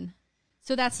 Come on.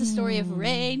 So that's the story of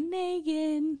Ray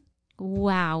Nagin.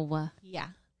 Wow. Yeah.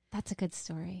 That's a good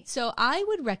story. So I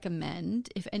would recommend,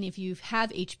 if any of you have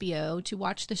HBO, to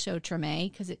watch the show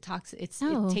Treme, because it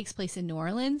takes place in New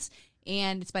Orleans,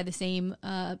 and it's by the same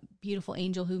beautiful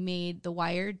angel who made The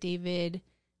Wire, David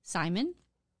Simon.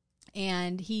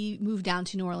 And he moved down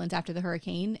to New Orleans after the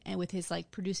hurricane and with his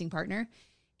producing partner.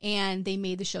 And they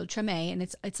made the show Treme, and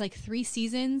it's like 3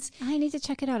 seasons. I need to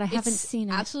check it out. I haven't seen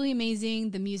it. Absolutely amazing.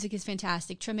 The music is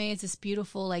fantastic. Treme is this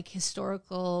beautiful,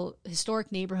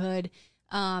 historic neighborhood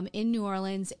in New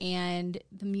Orleans, and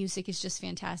the music is just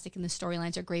fantastic, and the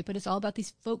storylines are great. But it's all about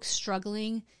these folks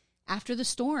struggling after the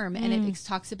storm, and it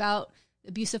talks about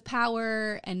abuse of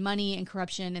power and money and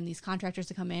corruption and these contractors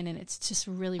to come in, and it's just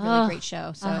a really, really great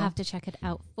show. So I'll have to check it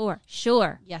out for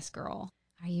sure. Yes, girl.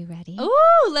 Are you ready?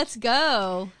 Ooh, let's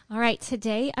go. All right.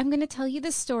 Today, I'm going to tell you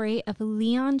the story of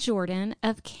Leon Jordan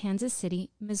of Kansas City,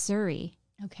 Missouri.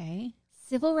 Okay.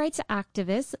 Civil rights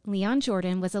activist Leon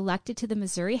Jordan was elected to the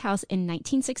Missouri House in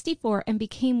 1964 and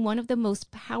became one of the most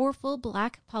powerful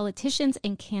Black politicians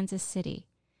in Kansas City.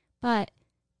 But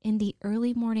in the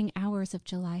early morning hours of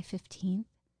July 15th,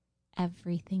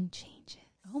 everything changes.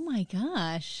 Oh, my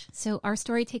gosh. So our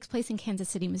story takes place in Kansas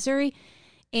City, Missouri,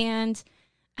 and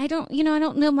I don't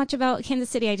know much about Kansas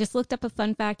City. I just looked up a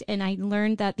fun fact, and I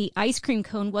learned that the ice cream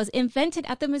cone was invented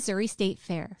at the Missouri State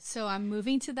Fair. So I'm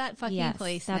moving to that fucking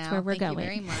place now. That's where we're going.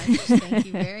 Thank you very much. Thank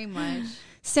you very much.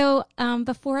 So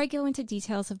before I go into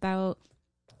details about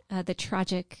the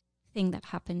tragic thing that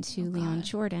happened to Leon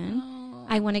Jordan,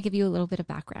 I want to give you a little bit of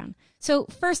background. So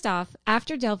first off,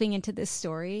 after delving into this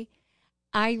story,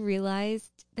 I realized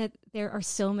that there are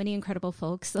so many incredible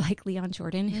folks like Leon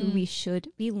Jordan who we should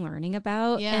be learning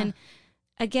about. Yeah. And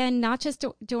again, not just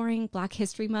during Black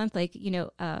History Month,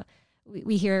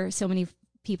 we hear so many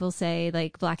people say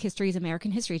Black history is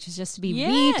American history, just to be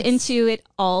weaved into it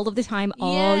all of the time,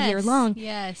 all year long.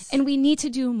 Yes. And we need to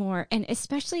do more. And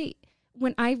especially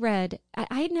when I read,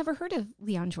 I had never heard of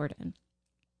Leon Jordan.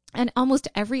 And almost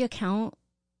every account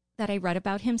that I read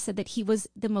about him said that he was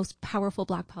the most powerful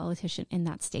Black politician in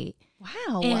that state.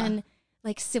 Wow. And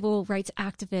civil rights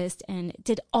activist and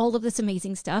did all of this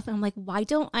amazing stuff. And I'm like, why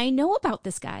don't I know about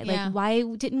this guy? Why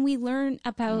didn't we learn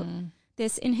about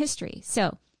this in history?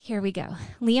 So here we go.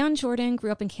 Leon Jordan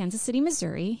grew up in Kansas City,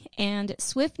 Missouri, and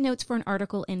Swift notes for an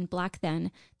article in Black Then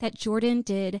that Jordan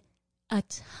did a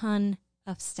ton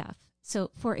of stuff.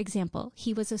 So, for example,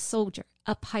 he was a soldier,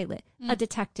 a pilot, a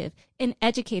detective, an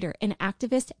educator, an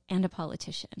activist, and a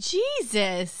politician.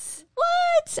 Jesus.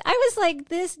 What? I was like,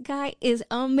 this guy is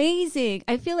amazing.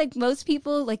 I feel like most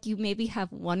people, like, you maybe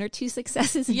have one or two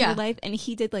successes in your life, and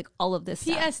he did like all of this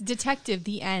stuff. P.S. Detective,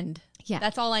 the end. Yeah.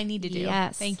 That's all I need to do.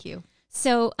 Yes. Thank you.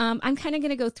 So I'm kind of going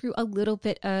to go through a little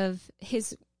bit of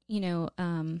his,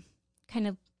 kind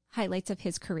of highlights of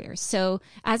his career. So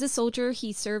as a soldier,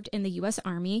 he served in the U.S.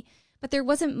 Army, but there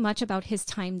wasn't much about his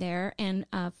time there. And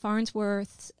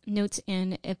Farnsworth notes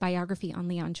in a biography on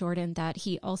Leon Jordan that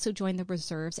he also joined the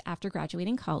reserves after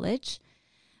graduating college.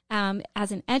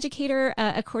 As an educator,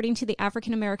 according to the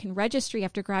African American Registry,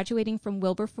 after graduating from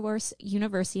Wilberforce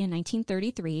University in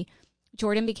 1933,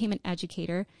 Jordan became an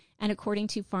educator. And according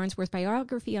to Farnsworth's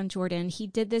biography on Jordan, he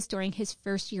did this during his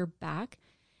first year back.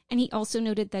 And he also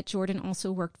noted that Jordan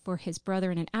also worked for his brother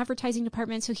in an advertising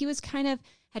department. So he was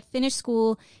had finished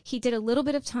school. He did a little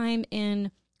bit of time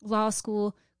in law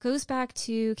school, goes back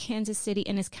to Kansas City,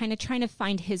 and is kind of trying to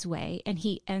find his way. And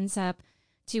he ends up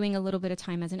doing a little bit of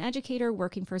time as an educator,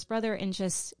 working for his brother, and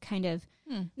just kind of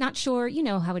not sure. You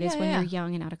know how it is when you're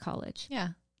young and out of college. Yeah.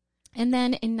 And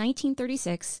then in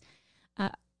 1936,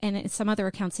 and some other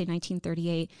accounts say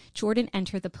 1938, Jordan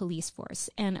entered the police force.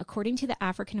 And according to the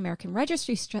African American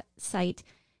Registry site,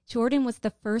 Jordan was the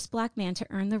first Black man to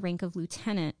earn the rank of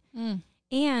lieutenant.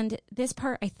 And this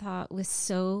part I thought was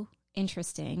so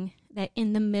interesting, that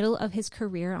in the middle of his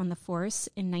career on the force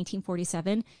in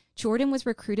 1947, Jordan was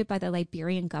recruited by the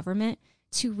Liberian government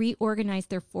to reorganize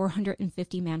their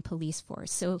 450-man police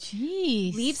force. So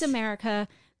leaves America,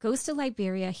 goes to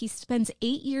Liberia. He spends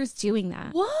 8 years doing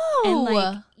that.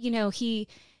 Whoa! And he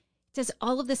does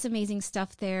all of this amazing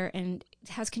stuff there and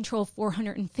has control of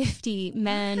 450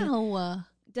 men. Wow.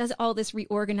 Does all this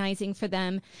reorganizing for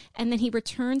them. And then he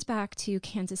returns back to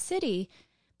Kansas City.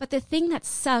 But the thing that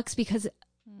sucks, because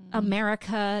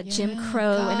America, Jim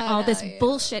Crow, and all this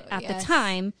bullshit at the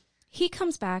time, he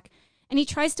comes back and he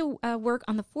tries to work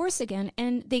on the force again.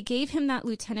 And they gave him that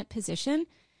lieutenant position.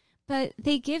 But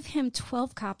they give him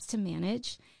 12 cops to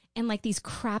manage and like these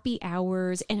crappy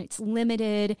hours, and it's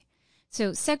limited.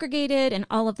 So segregated and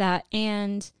all of that.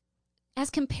 And as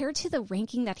compared to the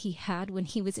ranking that he had when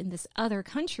he was in this other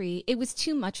country, it was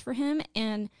too much for him.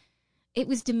 And it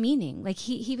was demeaning. Like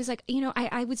he was like,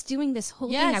 I was doing this whole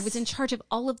thing. I was in charge of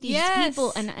all of these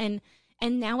people.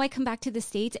 And now I come back to the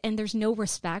States and there's no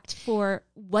respect for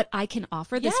what I can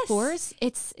offer this force.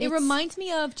 It reminds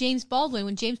me of James Baldwin.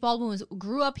 When James Baldwin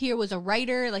grew up here, was a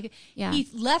writer. Like he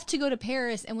left to go to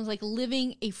Paris and was like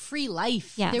living a free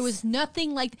life. Yes. There was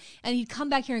nothing like, and he'd come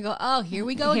back here and go, oh, here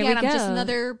we go again. I'm just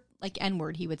another like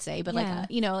N-word, he would say. But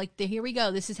here we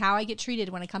go. This is how I get treated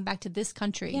when I come back to this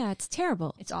country. Yeah, it's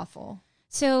terrible. It's awful.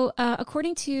 So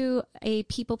according to a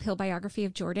People Pill biography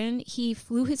of Jordan, he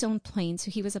flew his own plane.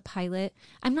 So he was a pilot.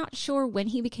 I'm not sure when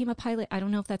he became a pilot. I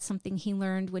don't know if that's something he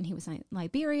learned when he was in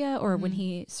Liberia or when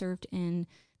he served in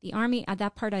the Army.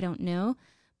 That part I don't know.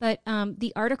 But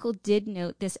the article did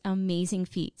note this amazing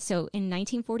feat. So in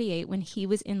 1948, when he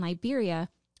was in Liberia,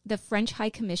 the French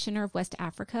High Commissioner of West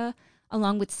Africa,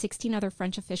 along with 16 other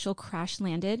French officials, crash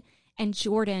landed, and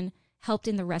Jordan helped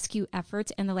in the rescue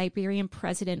efforts, and the Liberian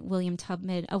president, William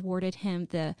Tubman, awarded him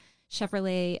the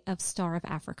Chevrolet of Star of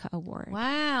Africa Award.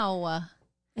 Wow.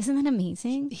 Isn't that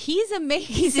amazing? He's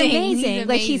amazing. He's amazing.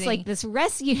 Like, he's like this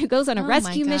rescue, he goes on a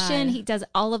rescue mission. He does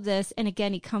all of this. And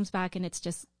again, he comes back and it's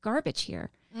just garbage here.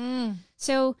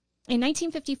 So in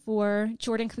 1954,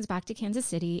 Jordan comes back to Kansas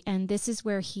City, and this is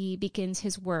where he begins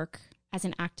his work as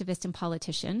an activist and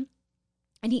politician.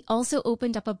 And he also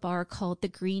opened up a bar called the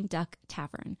Green Duck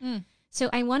Tavern. So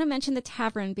I want to mention the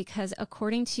tavern because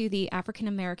according to the African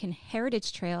American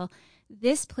Heritage Trail,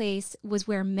 this place was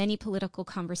where many political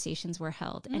conversations were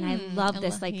held. And I love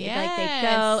this. Like they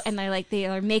go and they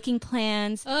are making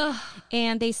plans.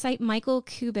 And they cite Michael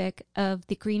Kubik of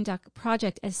the Green Duck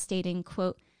Project as stating,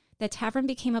 quote, "The tavern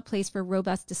became a place for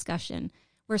robust discussion,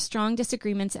 where strong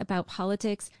disagreements about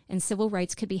politics and civil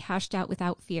rights could be hashed out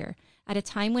without fear, at a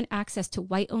time when access to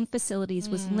white-owned facilities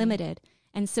was limited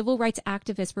and civil rights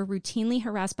activists were routinely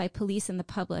harassed by police and the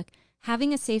public.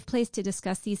 Having a safe place to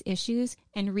discuss these issues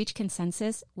and reach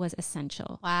consensus was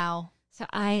essential." Wow. So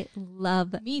I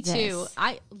love Me this. too.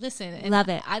 I listen. And Love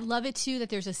it. I love it too that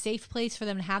there's a safe place for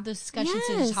them to have those discussions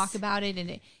and to talk about it.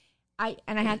 And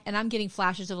I'm getting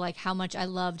flashes of like how much I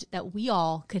loved that we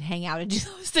all could hang out and do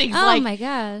those things. Oh like, my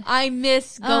God. I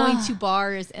miss going to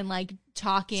bars and like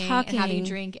talking and having a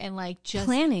drink and like just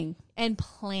planning.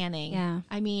 Yeah.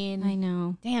 I mean, I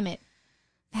know. Damn it.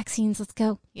 Vaccines, let's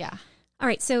go. Yeah. All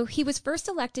right, so he was first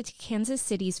elected to Kansas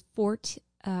City's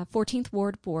 14th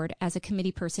Ward Board as a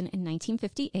committee person in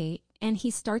 1958, and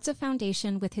he starts a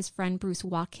foundation with his friend Bruce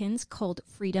Watkins called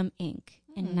Freedom Inc.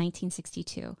 in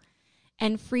 1962.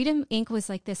 And Freedom Inc. was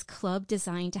like this club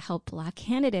designed to help Black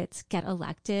candidates get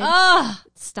elected,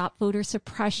 stop voter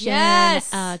suppression,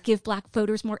 give Black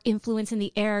voters more influence in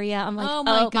the area. I'm like, oh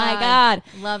my God.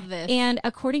 Love this. And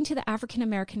according to the African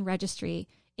American Registry,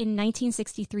 in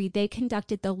 1963, they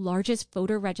conducted the largest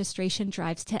voter registration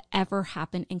drives to ever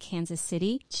happen in Kansas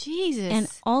City. Jesus. And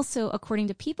also, according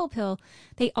to People Pill,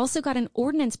 they also got an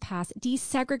ordinance passed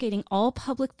desegregating all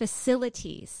public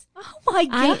facilities. Oh my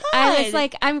God. I was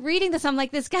like, I'm reading this. I'm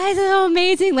like, this guy's so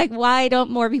amazing. Like, why don't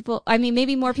more people, I mean,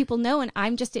 maybe more people know, and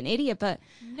I'm just an idiot. But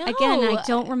again, I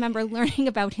don't remember learning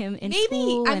about him in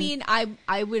school. I mean,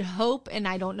 I would hope, and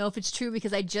I don't know if it's true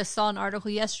because I just saw an article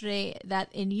yesterday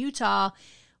that in Utah,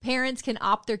 parents can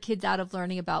opt their kids out of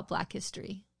learning about Black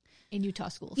history in Utah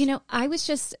schools. You know, I was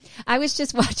just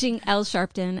watching Elle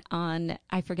Sharpton on,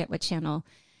 I forget what channel,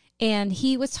 and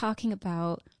he was talking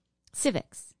about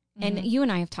civics. And you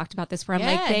and I have talked about this where I'm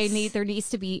like, there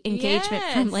needs to be engagement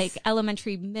from like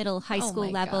elementary, middle, high school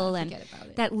level, and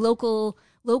that local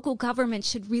government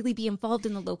should really be involved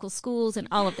in the local schools and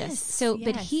all of this. So,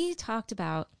 but he talked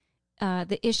about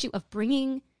the issue of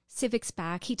bringing civics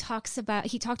back. He talked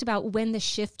about when the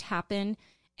shift happened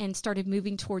and started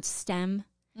moving towards STEM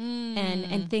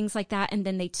and things like that. And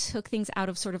then they took things out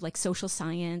of sort of like social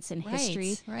science and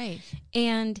history. Right.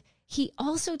 And he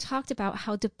also talked about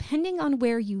how depending on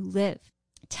where you live,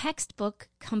 textbook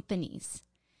companies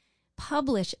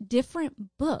publish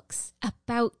different books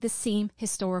about the same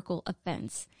historical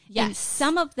events. Yes. And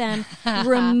some of them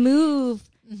remove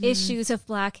issues of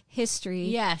Black history.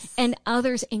 Yes. And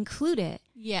others include it.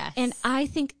 Yes. And I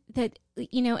think that,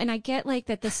 you know, and I get like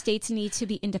that the states need to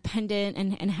be independent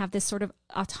and have this sort of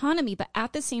autonomy. But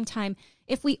at the same time,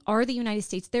 if we are the United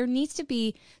States, there needs to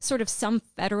be sort of some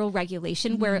federal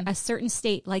regulation where a certain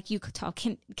state like Utah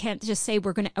can't just say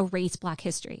we're going to erase Black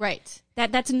history. Right.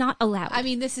 That's not allowed. I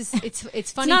mean, it's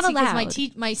funny not because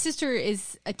allowed. my sister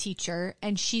is a teacher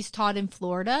and she's taught in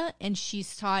Florida and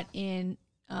she's taught in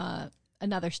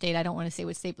another state. I don't want to say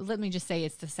what state, but let me just say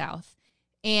it's the South.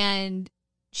 And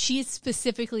she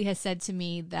specifically has said to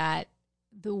me that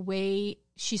the way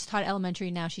she's taught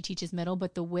elementary, now she teaches middle,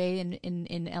 but the way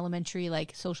in elementary,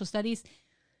 like social studies,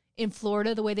 in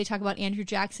Florida, the way they talk about Andrew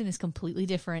Jackson is completely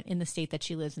different in the state that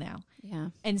she lives now. Yeah.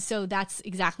 And so that's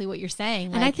exactly what you're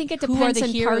saying. And like, I think it who are depends the on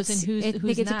heroes parts, and who's I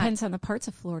think it not. depends on the parts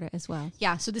of Florida as well.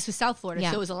 Yeah. So this was South Florida.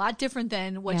 Yeah. So it was a lot different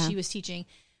than what she was teaching.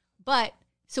 But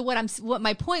so what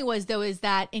my point was though is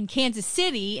that in Kansas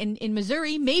City and in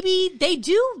Missouri, maybe they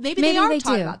are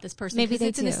taught about this person. Maybe because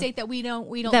it's in a state that we don't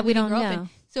grow up in.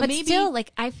 So but maybe still,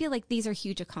 like, I feel like these are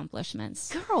huge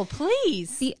accomplishments. Girl,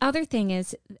 please. The other thing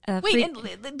is, wait,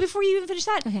 and before you even finish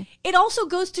that, it also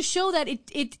goes to show that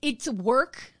it's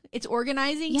work. It's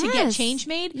organizing to get change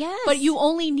made. Yes. But you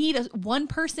only need one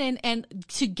person and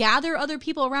to gather other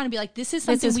people around and be like, this is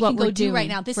something we can go do right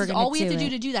now. This is all we have to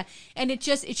do to that. And it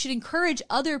should encourage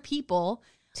other people.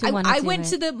 I went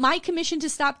to my commission to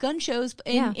stop gun shows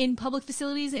in public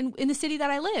facilities in the city that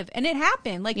I live. And it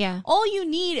happened. Like, all you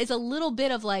need is a little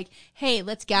bit of like, hey,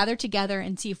 let's gather together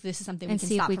and see if this is something we can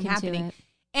stop from happening.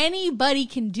 Anybody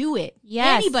can do it.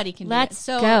 Yes. Anybody can do it. Let's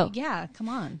go. Yeah, come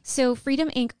on. So Freedom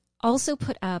Inc. also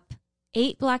put up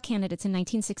 8 Black candidates in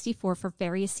 1964 for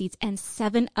various seats, and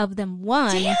 7 of them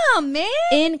won. Damn, man!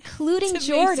 Including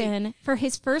Jordan for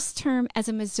his first term as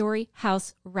a Missouri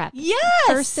House rep. Yes!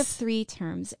 First of 3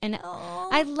 terms. And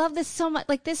I love this so much.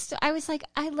 Like this, I was like,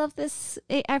 I love this.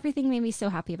 Everything made me so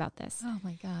happy about this. Oh,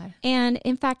 my God. And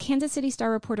in fact, Kansas City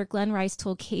Star reporter Glenn Rice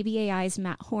told KBAI's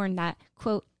Matt Horn that,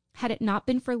 quote, had it not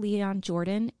been for Leon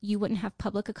Jordan, you wouldn't have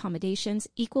public accommodations,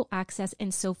 equal access,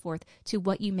 and so forth to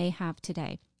what you may have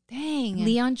today. Dang.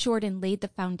 Leon Jordan laid the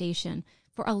foundation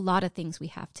for a lot of things we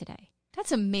have today.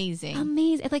 That's amazing.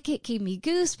 Amazing. Like, it gave me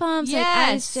goosebumps. Yes. Like,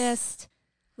 I was just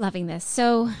loving this.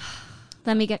 So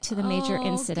let me get to the major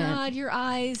incident. Oh, God, your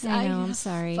eyes. I know, I'm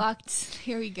sorry. Fucked.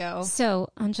 Here we go. So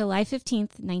on July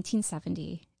 15th,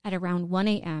 1970, at around 1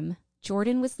 a.m.,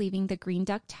 Jordan was leaving the Green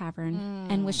Duck Tavern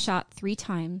and was shot 3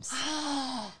 times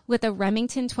with a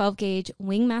Remington 12-gauge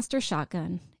Wingmaster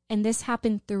shotgun. And this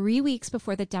happened 3 weeks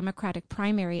before the Democratic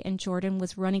primary, and Jordan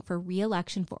was running for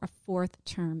re-election for a 4th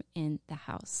term in the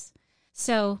House.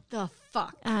 So the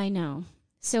fuck? I know.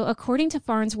 So according to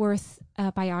Farnsworth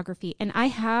biography, and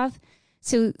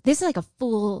so this is like a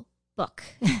full book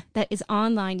that is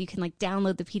online. You can like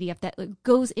download the PDF that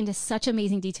goes into such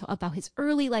amazing detail about his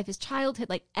early life, his childhood,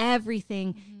 like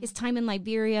everything, his time in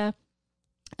Liberia.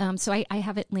 So I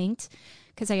have it linked.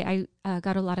 because I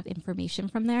got a lot of information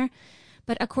from there.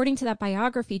 But according to that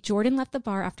biography, Jordan left the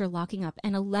bar after locking up,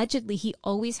 and allegedly he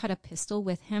always had a pistol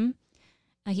with him.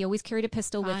 He always carried a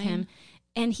pistol with him,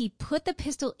 and he put the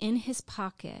pistol in his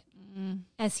pocket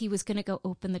as he was going to go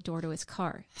open the door to his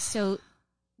car. So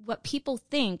what people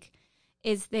think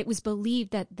is that it was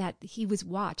believed that he was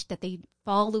watched, that they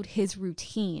followed his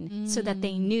routine so that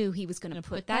they knew he was going to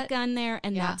put that gun there,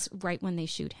 and that's right when they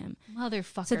shoot him.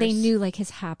 Motherfuckers. So they knew like his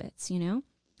habits, you know?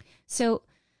 So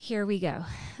here we go.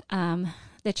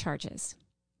 The charges.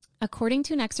 According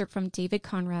to an excerpt from David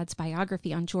Conrad's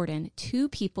biography on Jordan, 2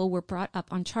 people were brought up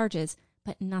on charges,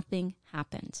 but nothing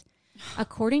happened.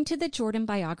 According to the Jordan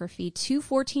biography, 2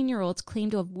 14-year-olds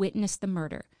claimed to have witnessed the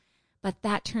murder, but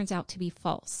that turns out to be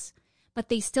false. But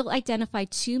they still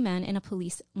identified 2 men in a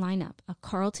police lineup, a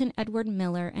Carlton Edward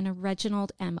Miller and a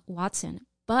Reginald M. Watson.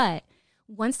 But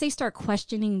once they start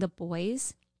questioning the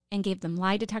boys and gave them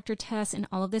lie detector tests and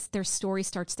all of this, their story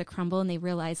starts to crumble, and they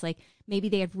realize like maybe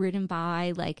they had ridden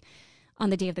by like on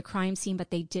the day of the crime scene,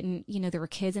 but they didn't, you know, they were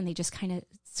kids and they just kind of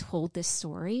told this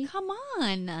story. Come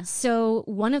on. So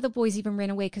one of the boys even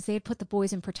ran away because they had put the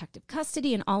boys in protective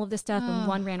custody and all of this stuff, and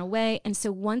one ran away. And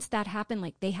so once that happened,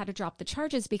 like they had to drop the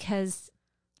charges because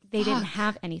they didn't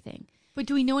have anything. But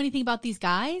do we know anything about these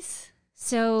guys?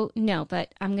 So no,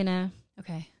 but I'm going to...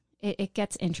 Okay. It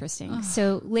gets interesting.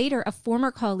 So later, a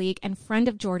former colleague and friend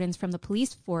of Jordan's from the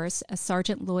police force, a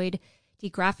Sergeant Lloyd D.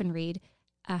 Graffenreid,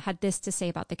 had this to say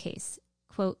about the case.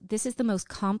 Quote, "This is the most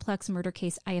complex murder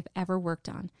case I have ever worked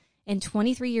on. In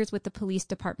 23 years with the police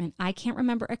department, I can't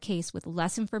remember a case with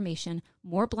less information,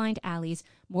 more blind alleys,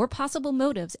 more possible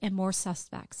motives, and more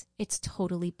suspects. It's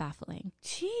totally baffling."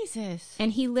 Jesus.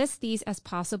 And he lists these as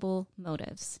possible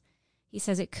motives. He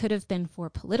says it could have been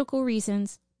for political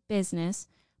reasons, business,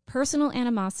 personal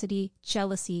animosity,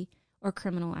 jealousy, or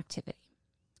criminal activity.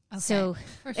 Okay. So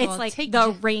it's like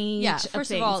the range of things.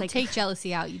 First of all, like, take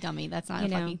jealousy out, you dummy. That's not a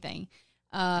fucking thing.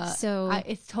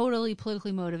 It's totally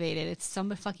politically motivated. It's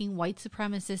some fucking white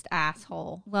supremacist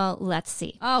asshole. Well, let's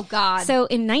see. Oh, God. So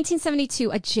in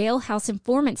 1972, a jailhouse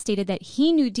informant stated that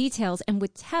he knew details and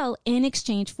would tell in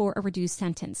exchange for a reduced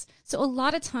sentence. So a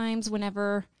lot of times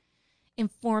whenever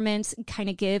informants kind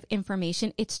of give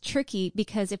information, it's tricky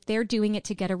because if they're doing it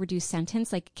to get a reduced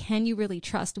sentence, like, can you really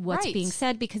trust what's being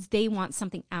said because they want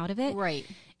something out of it? Right.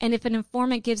 And if an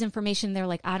informant gives information, they're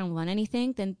like, I don't want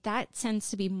anything, then that tends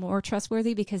to be more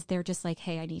trustworthy because they're just like,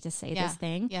 hey, I need to say this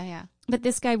thing. Yeah, yeah. But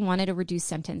this guy wanted a reduced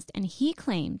sentence, and he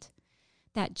claimed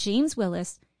that James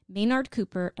Willis, Maynard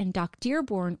Cooper, and Doc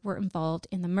Dearborn were involved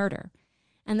in the murder.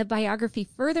 And the biography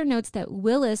further notes that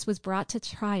Willis was brought to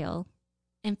trial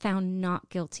and found not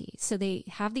guilty. So they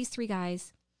have these 3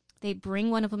 guys, they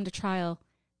bring one of them to trial,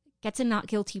 gets a not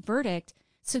guilty verdict,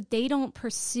 so they don't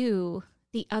pursue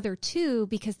the other 2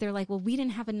 because they're like, well, we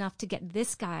didn't have enough to get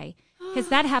this guy. Because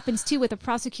that happens too with a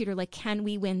prosecutor, like, can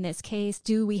we win this case?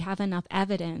 Do we have enough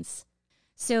evidence?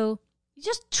 So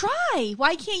just try.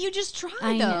 Why can't you just try,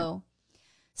 though? Know.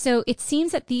 So it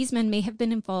seems that these men may have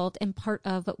been involved in part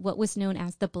of what was known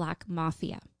as the Black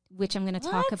Mafia, which I'm going to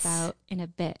talk about in a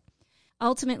bit.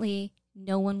 Ultimately,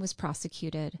 no one was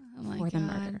prosecuted for the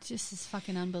murder. This is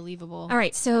fucking unbelievable. All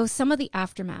right, so some of the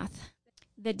aftermath.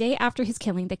 The day after his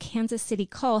killing, the Kansas City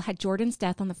Call had Jordan's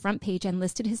death on the front page and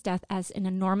listed his death as an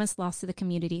enormous loss to the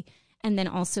community, and then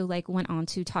also went on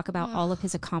to talk about all of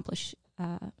his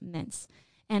accomplishments.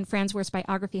 And Farnsworth's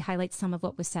biography highlights some of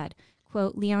what was said.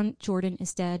 Quote, "Leon Jordan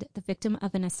is dead, the victim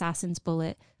of an assassin's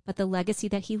bullet, but the legacy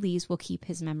that he leaves will keep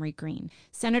his memory green."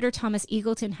 Senator Thomas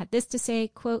Eagleton had this to say,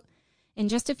 quote, "In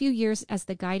just a few years as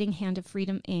the guiding hand of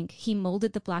Freedom, Inc., he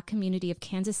molded the Black community of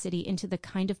Kansas City into the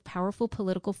kind of powerful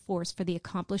political force for the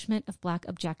accomplishment of Black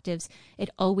objectives it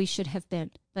always should have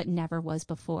been, but never was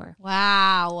before."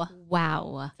 Wow.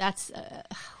 Wow. That's,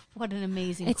 what an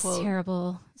amazing quote. It's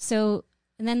terrible. So,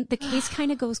 and then the case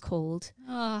kind of goes cold.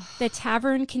 The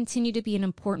tavern continued to be an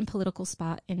important political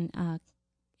spot in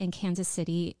Kansas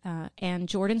City, and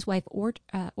Jordan's wife,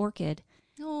 Orchid.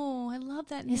 Oh, I love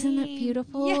that name. Isn't that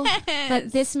beautiful? Yes.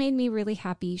 But this made me really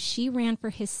happy. She ran for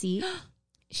his seat.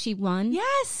 She won.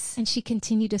 Yes. And she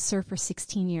continued to serve for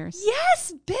 16 years.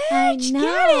 Yes, bitch. I know.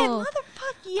 Get it,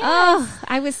 motherfucker. Yes. Oh,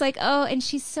 I was like, oh, and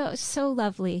she's so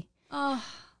lovely. Oh.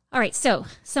 All right, so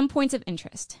some points of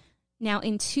interest. Now,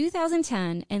 in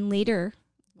 2010 and later,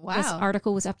 this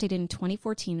article was updated in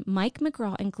 2014, Mike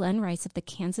McGraw and Glenn Rice of the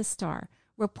Kansas Star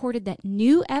reported that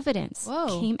new evidence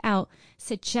came out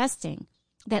suggesting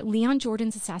that Leon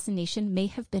Jordan's assassination may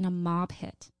have been a mob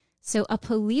hit. So a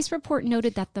police report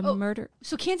noted that the murder...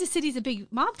 So Kansas City's a big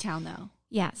mob town, though.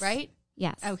 Yes. Right?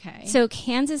 Yes. Okay. So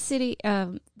Kansas City,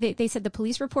 they said the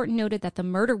police report noted that the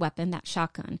murder weapon, that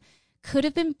shotgun, could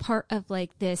have been part of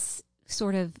like this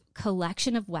sort of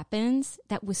collection of weapons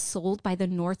that was sold by the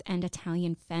North End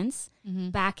Italian Fence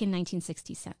back in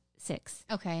 1966.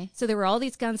 Okay. So there were all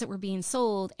these guns that were being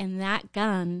sold, and that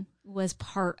gun was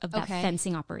part of that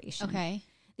fencing operation. Okay.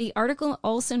 The article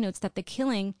also notes that the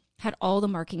killing had all the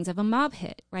markings of a mob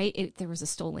hit, right? There was a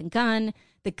stolen gun.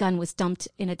 The gun was dumped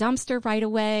in a dumpster right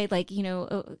away. Like, you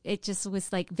know, it just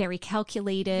was like very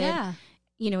calculated. Yeah.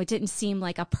 You know, it didn't seem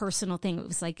like a personal thing. It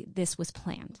was like this was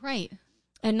planned. Right.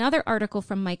 Another article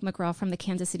from Mike McGraw from the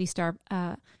Kansas City Star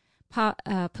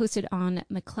posted on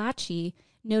McClatchy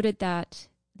noted that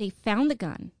they found the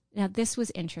gun. Now, this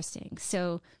was interesting.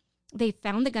 So they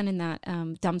found the gun in that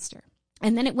dumpster,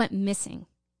 and then it went missing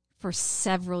for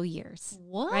several years.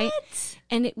 What? Right?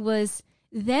 And it was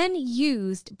then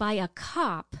used by a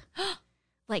cop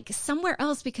like somewhere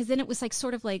else, because then it was like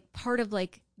sort of like part of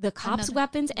like the cops'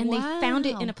 weapons, and they found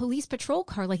it in a police patrol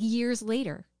car like years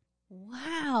later.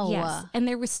 Wow. Yes. And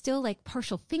there was still like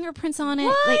partial fingerprints on it.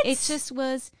 What? Like it just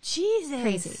was Jesus.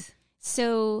 crazy.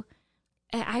 So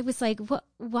I was like,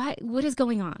 what is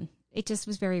going on? It just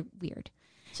was very weird.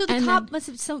 So the cop must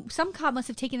have some cop must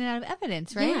have taken it out of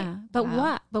evidence, right? Yeah. But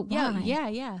what? But why?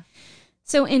 Yeah.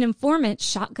 So an informant,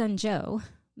 Shotgun Joe,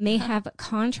 may have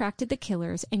contracted the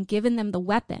killers and given them the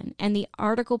weapon. And the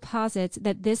article posits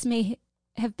that this may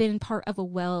have been part of a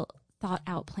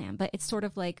well-thought-out plan. But it's sort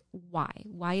of like, why?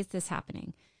 Why is this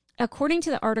happening? According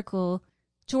to the article,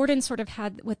 Jordan sort of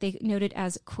had what they noted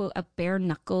as, quote, a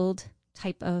bare-knuckled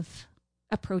type of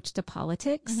approach to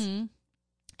politics. Mm-hmm.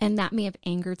 And that may have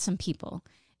angered some people.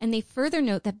 And they further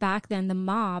note that back then the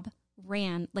mob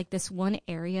ran like this one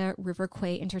area, River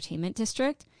Quay Entertainment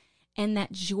District, and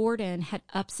that Jordan had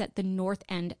upset the North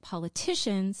End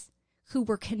politicians who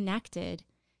were connected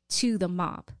to the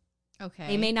mob. Okay.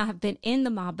 They may not have been in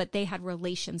the mob, but they had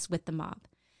relations with the mob.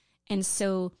 And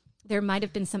so there might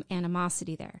have been some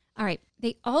animosity there. All right.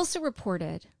 They also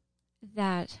reported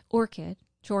that Orchid,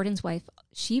 Jordan's wife,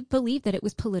 she believed that it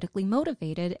was politically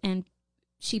motivated, and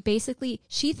she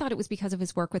thought it was because of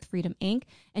his work with Freedom Inc.,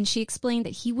 and she explained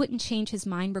that he wouldn't change his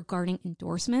mind regarding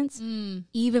endorsements,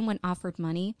 even when offered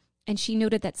money. And she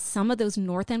noted that some of those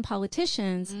North End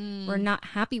politicians were not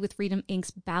happy with Freedom Inc.'s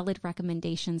ballot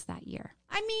recommendations that year.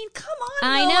 I mean, come on.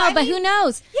 I know, but who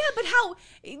knows? Yeah, but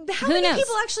how many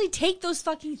people actually take those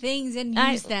fucking things and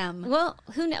use them? Well,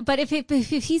 who knows? But if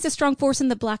he's a strong force in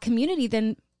the Black community,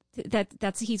 then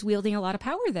he's wielding a lot of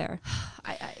power there.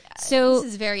 So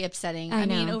this is very upsetting. I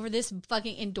mean, over this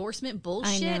fucking endorsement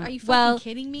bullshit. Are you fucking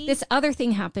kidding me? This other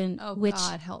thing happened, which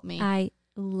God help me. I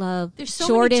love. There's so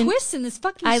Jordan, many twists in this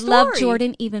fucking story. I love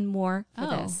Jordan even more for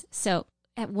this. So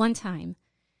at one time,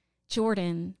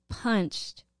 Jordan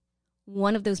punched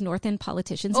one of those North End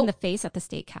politicians in the face at the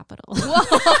state capitol.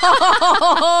 Whoa!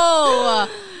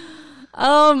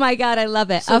 Oh my God, I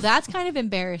love it. So that's kind of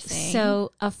embarrassing.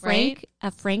 So Frank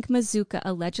Mazuka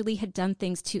allegedly had done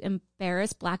things to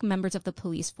embarrass Black members of the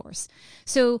police force.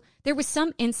 So there was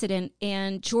some incident,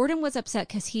 and Jordan was upset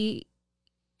because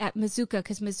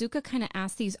Mazuka kind of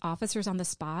asked these officers on the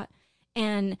spot,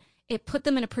 and it put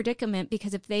them in a predicament,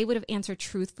 because if they would have answered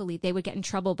truthfully, they would get in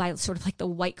trouble by sort of like the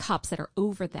white cops that are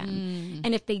over them.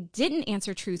 And if they didn't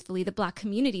answer truthfully, the Black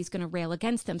community is going to rail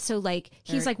against them. So like,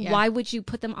 he's like, why would you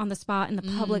put them on the spot in the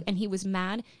public? And he was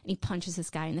mad, and he punches this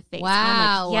guy in the face. Wow. And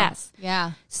I'm like, yes.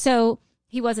 Yeah. So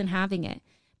he wasn't having it.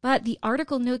 But the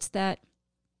article notes that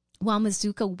while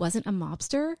Mazuka wasn't a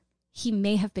mobster, he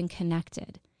may have been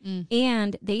connected.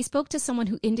 And they spoke to someone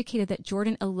who indicated that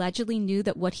Jordan allegedly knew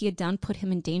that what he had done put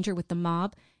him in danger with the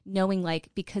mob, knowing like,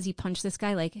 because he punched this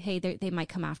guy, like, hey, they might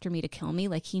come after me to kill me.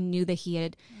 Like, he knew that he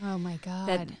had. Oh my God.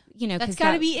 That, that's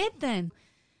got to be it then.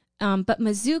 But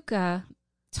Mazuka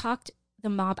talked the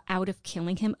mob out of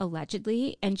killing him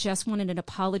allegedly, and just wanted an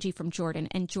apology from Jordan.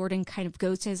 And Jordan kind of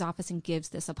goes to his office and gives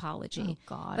this apology. Oh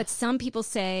God. But some people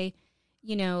say,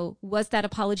 was that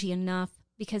apology enough?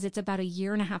 Because it's about a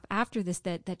year and a half after this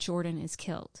that Jordan is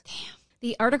killed. Damn.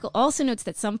 The article also notes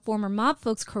that some former mob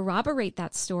folks corroborate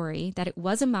that story, that it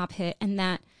was a mob hit, and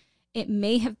that it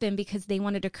may have been because they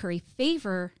wanted to curry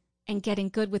favor and getting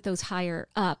good with those higher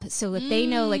up. So if they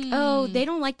know, like, oh, they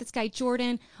don't like this guy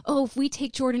Jordan. Oh, if we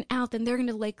take Jordan out, then they're going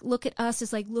to like look at us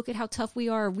as like, look at how tough we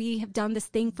are. We have done this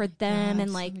thing for them. God,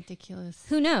 and like, so ridiculous.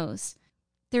 Who knows?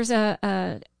 There's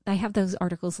I have those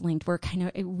articles linked where kind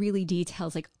of it really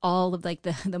details like all of like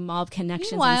the mob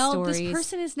connections. Meanwhile, and stories. this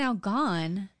person is now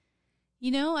gone.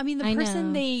 I mean, the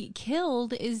person they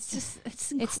killed is just,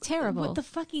 it's terrible.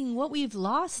 What we've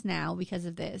lost now because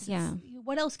of this. Yeah.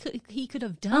 What else could he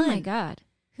have done? Oh my God.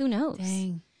 Who knows?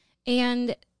 Dang.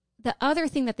 And the other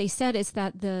thing that they said is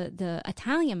that the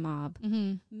Italian mob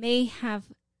may have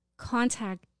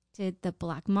contacted the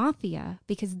Black Mafia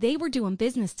because they were doing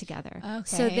business together. Okay.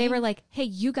 So they were like, hey,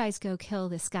 you guys go kill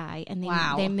this guy. And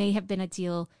they may have been a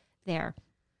deal there.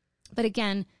 But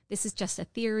again, this is just a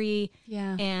theory.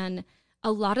 Yeah. And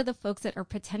a lot of the folks that are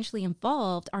potentially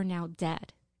involved are now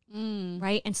dead.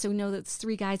 Right? And so we know that those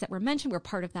 3 guys that were mentioned were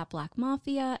part of that Black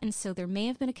Mafia. And so there may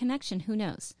have been a connection. Who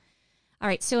knows? All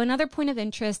right. So another point of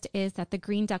interest is that the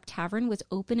Green Duck Tavern was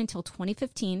open until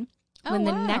 2015 when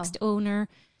the next owner,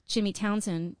 Jimmy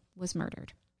Townsend, was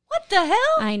murdered. What the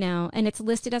hell? I know. And it's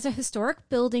listed as a historic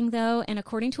building, though. And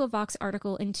according to a Vox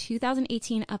article, in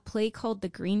 2018, a play called The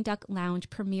Green Duck Lounge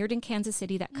premiered in Kansas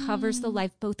City that covers the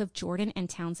life both of Jordan and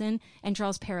Townsend and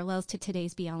draws parallels to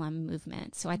today's BLM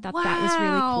movement. So I thought that was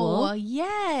really cool.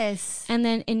 Yes. And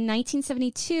then in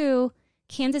 1972,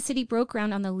 Kansas City broke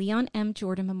ground on the Leon M.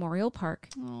 Jordan Memorial Park.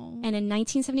 Oh. And in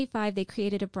 1975, they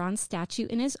created a bronze statue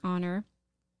in his honor.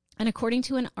 And according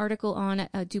to an article on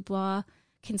Dubois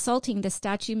Consulting, the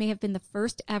statue may have been the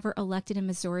first ever elected in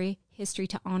Missouri history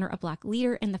to honor a Black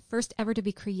leader and the first ever to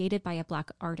be created by a Black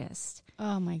artist.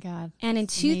 Oh, my God. And in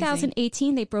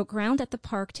 2018, they broke ground at the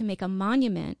park to make a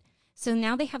monument. So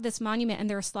now they have this monument, and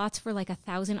there are slots for like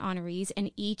 1,000 honorees,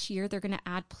 and each year they're going to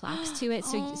add plaques to it,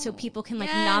 so people can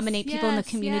nominate people in the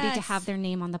community to have their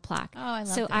name on the plaque. Oh, I love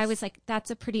So this. I was like, that's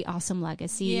a pretty awesome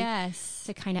legacy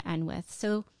to kind of end with.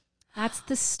 So that's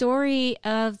the story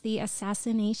of the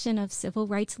assassination of civil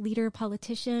rights leader,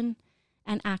 politician,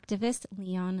 and activist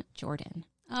Leon Jordan.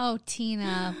 Oh,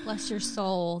 Tina, bless your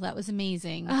soul. That was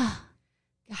amazing. God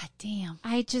damn.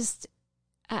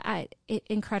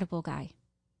 Incredible guy.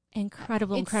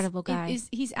 Incredible guy.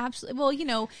 He's absolutely, well, you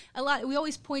know, we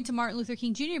always point to Martin Luther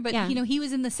King Jr., but, you know, he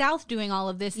was in the South doing all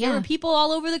of this. There were people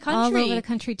all over the country. All over the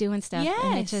country doing stuff.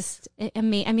 Yes. And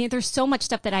I mean, there's so much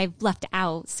stuff that I've left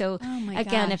out. So,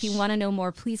 again, if you want to know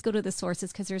more, please go to the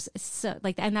sources because there's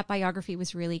and that biography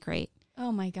was really great.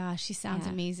 Oh, my gosh. She sounds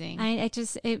amazing. It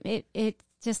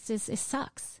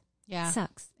sucks. Yeah. It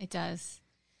sucks. It does.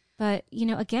 But, you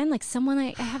know, again, like someone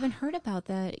I haven't heard about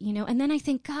that, you know, and then I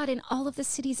think, God, in all of the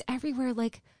cities everywhere,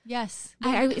 like, yes,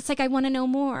 it's like I want to know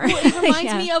more. Well, it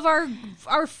reminds me of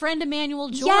our friend Emmanuel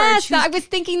George. Yes, I was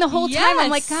thinking the whole time. I'm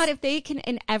like, God, if they can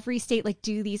in every state like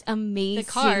do these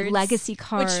amazing legacy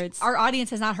cards, which our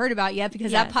audience has not heard about yet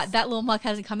because that little muck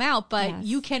hasn't come out. But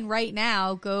you can right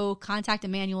now go contact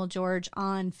Emmanuel George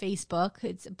on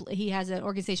Facebook. He has an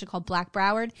organization called Black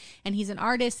Broward, and he's an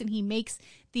artist, and he makes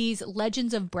these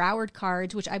Legends of Broward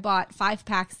cards, which I bought 5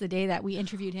 packs the day that we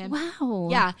interviewed him. Wow.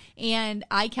 Yeah. And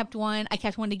I kept one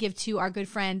to give to our good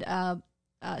friend,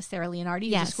 Sarah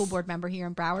Leonardi, who's a school board member here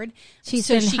in Broward. She's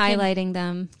been highlighting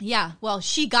them. Yeah. Well,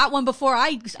 she got one before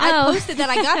I posted that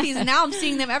I got these, and now I'm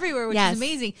seeing them everywhere, which is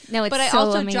amazing. No, it's but I so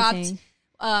also amazing.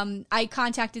 dropped, I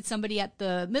contacted somebody at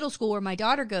the middle school where my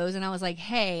daughter goes, and I was like,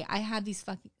 hey, I have these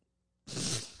fucking,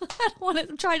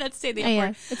 I'm trying not to say the F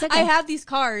word. It's okay. I have these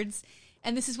cards.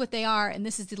 And this is what they are, and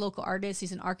this is the local artist.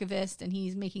 He's an archivist, and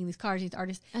he's making these cards. He's an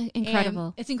artist. Incredible.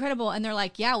 And it's incredible. And they're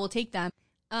like, yeah, we'll take them.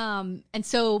 And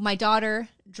so my daughter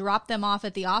dropped them off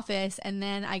at the office, and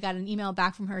then I got an email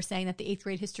back from her saying that the 8th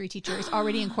grade history teacher is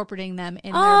already incorporating them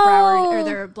in their Broward or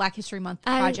their Black History Month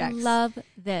projects. I love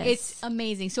this. It's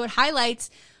amazing. So it highlights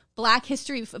Black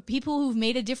history, people who've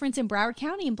made a difference in Broward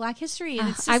County in Black history, and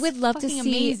it's just I would love to see.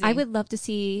 amazing. I would love to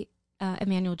see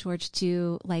Emmanuel George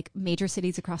do like major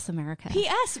cities across America.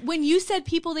 P.S. When you said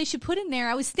people they should put in there,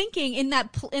 I was thinking in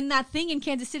that thing in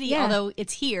Kansas City. Although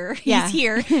it's here, he's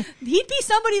here. He'd be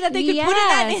somebody that they could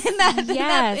put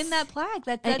in that plaque.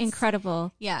 That's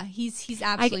incredible. Yeah, he's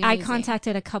absolutely. I amazing.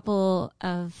 contacted a couple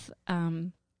of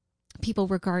people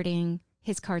regarding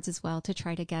his cards as well to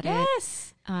try to get it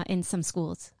in some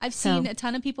schools. I've seen a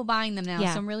ton of people buying them now,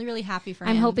 so I'm really, really happy for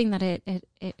him. I'm hoping that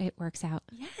it works out.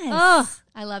 Yes. Oh,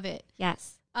 I love it.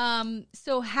 Yes.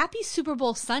 So happy Super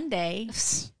Bowl Sunday.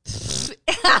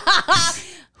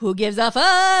 Who gives a fuck?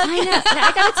 I know.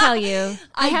 I gotta tell you.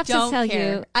 I have to tell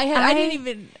you. I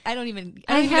don't even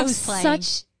know who's playing.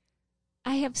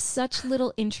 I have such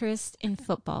little interest in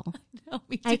football. No,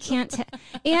 me too. I can't.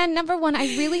 And number one,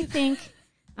 I really think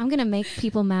I'm going to make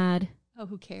people mad. Oh,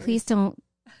 who cares? Please don't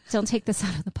take this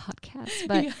out of the podcast.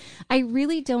 But I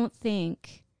really don't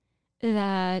think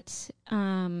that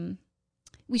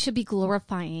we should be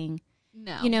glorifying.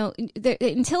 No. You know,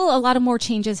 until a lot of more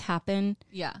changes happen.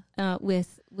 Yeah.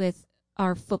 With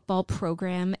our football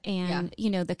program and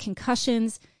you know the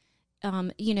concussions.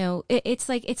 You know, it's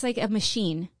like a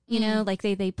machine. You know, like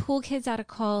they pull kids out of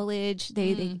college.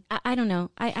 I don't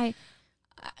know.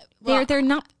 They're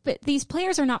not, but these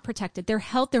players are not protected. Their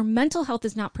health, their mental health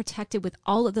is not protected with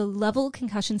all of the level of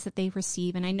concussions that they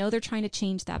receive. And I know they're trying to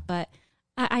change that, but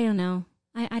I don't know.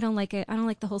 I don't like it. I don't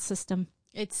like the whole system.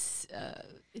 It's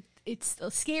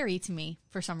scary to me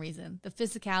for some reason. The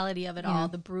physicality of it all,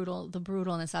 the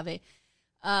brutalness of it.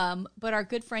 But our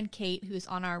good friend Kate, who's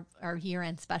on our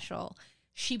year-end special,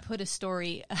 she put a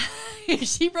story.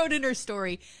 She wrote in her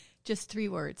story just 3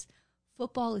 words: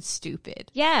 "Football is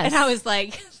stupid." Yes. And I was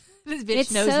like, this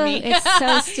bitch knows me. It's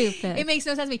so stupid. It makes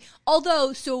no sense to me.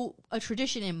 Although, so a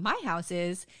tradition in my house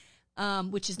is,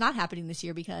 which is not happening this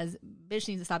year because bitch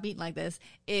needs to stop eating like this,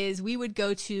 is we would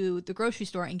go to the grocery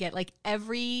store and get like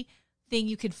everything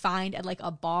you could find at like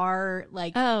a bar,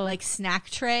 like snack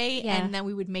tray. Yeah. And then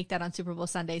we would make that on Super Bowl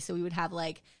Sunday. So we would have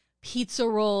like pizza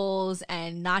rolls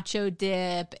and nacho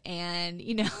dip and,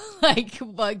 you know, like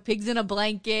pigs in a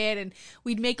blanket. And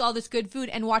we'd make all this good food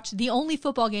and watch the only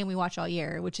football game we watch all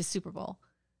year, which is Super Bowl.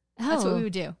 That's what we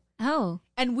would do. Oh.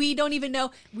 And we don't even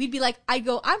know. We'd be like,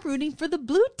 I'm rooting for the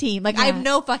blue team. Like, I have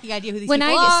no fucking idea who these people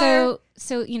are.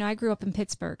 So, you know, I grew up in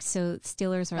Pittsburgh, so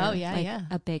Steelers are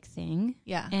a big thing.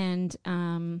 Yeah. And,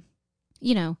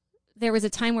 you know, there was a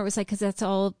time where it was like, because that's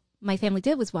all my family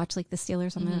did was watch like the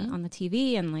Steelers on the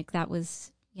TV, and like that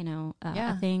was, you know,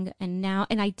 a thing. And now,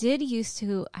 and I used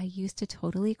to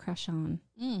totally crush on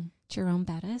Jerome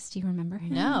Bettis. Do you remember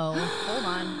him? No.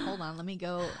 Hold on. Let me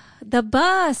go. The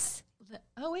bus.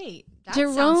 Oh, wait. That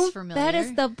Jerome sounds familiar.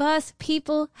 Bettis, the bus.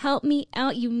 People, help me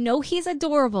out. You know he's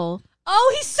adorable.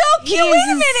 Oh, he's so cute. Wait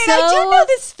a minute. I do know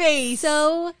this face.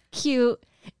 So cute.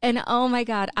 And oh my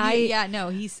God, he's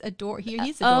adorable.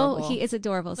 He's adorable. Oh, he is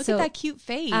adorable. Look at that cute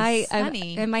face.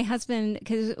 Honey. And my husband,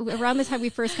 because around the time we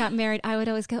first got married, I would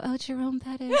always go, "Oh, Jerome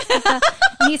Bettis."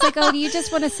 And he's like, "Oh, do you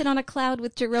just want to sit on a cloud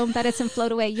with Jerome Bettis and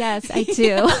float away?" Yes, I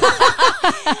do.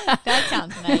 That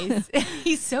sounds nice.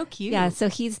 He's so cute. Yeah, so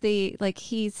he's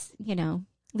you know,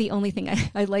 the only thing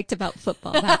I liked about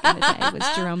football back in the day was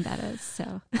Jerome Bettis.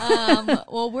 So,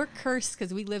 well, we're cursed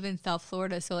because we live in South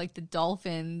Florida, so like the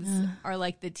Dolphins are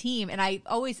like the team, and I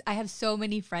have so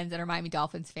many friends that are Miami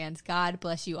Dolphins fans. God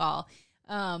bless you all.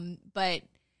 But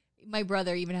my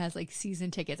brother even has like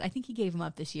season tickets. I think he gave them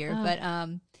up this year, but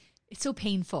it's so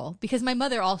painful because my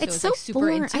mother also is like super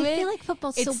boring. into it. I feel like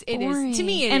football's so boring. It is. To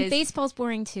me, it and is. baseball's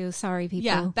boring too. Sorry, people.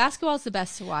 Yeah, basketball's the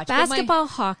best to watch. Basketball,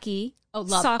 hockey.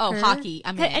 Soccer. Hockey.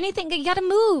 I mean, anything, you got to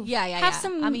move. Yeah. Have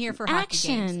some I'm here for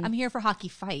action. Hockey games. I'm here for hockey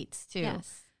fights too.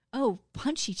 Yes. Oh,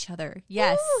 punch each other.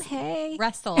 Yes. Ooh, hey.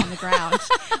 Wrestle on the ground.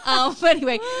 But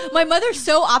anyway, my mother's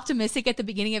so optimistic at the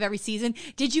beginning of every season.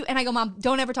 Did you? And I go, Mom,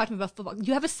 don't ever talk to me about football.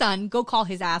 You have a son. Go call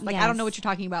his ass. Like, I don't know what you're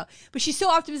talking about. But she's so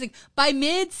optimistic. By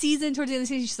mid-season, towards the end of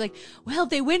the season, she's like, well,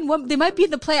 they win one. They might be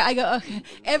in the play. I go, okay.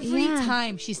 Every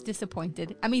time she's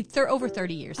disappointed. I mean, they're over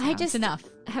 30 years now. It's enough.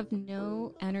 I have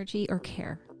no energy or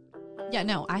care. Yeah,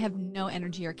 no, I have no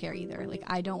energy or care either. Like,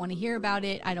 I don't want to hear about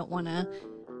it. I don't want to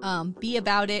be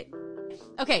about it.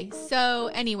 Okay,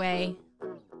 so anyway,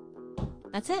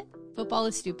 that's it. Football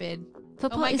is stupid.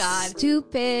 Football is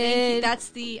stupid.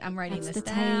 Thank you. I'm writing this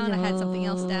down. Title. I had something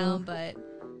else down, but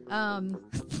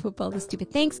football is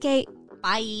stupid. Thanks, Kate.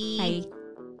 Bye.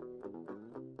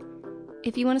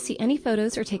 If you want to see any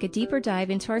photos or take a deeper dive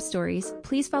into our stories,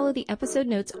 please follow the episode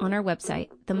notes on our website,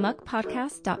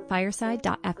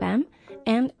 themuckpodcast.fireside.fm,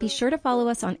 and be sure to follow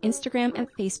us on Instagram and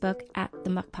Facebook at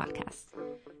The Muck Podcast.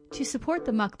 To support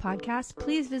the Muck Podcast,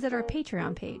 please visit our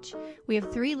Patreon page. We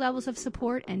have 3 levels of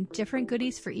support and different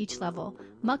goodies for each level: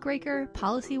 Muckraker,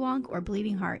 Policy Wonk, or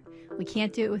Bleeding Heart. We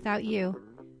can't do it without you.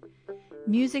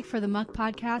 Music for the Muck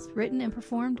Podcast written and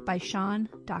performed by Sean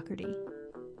Doherty.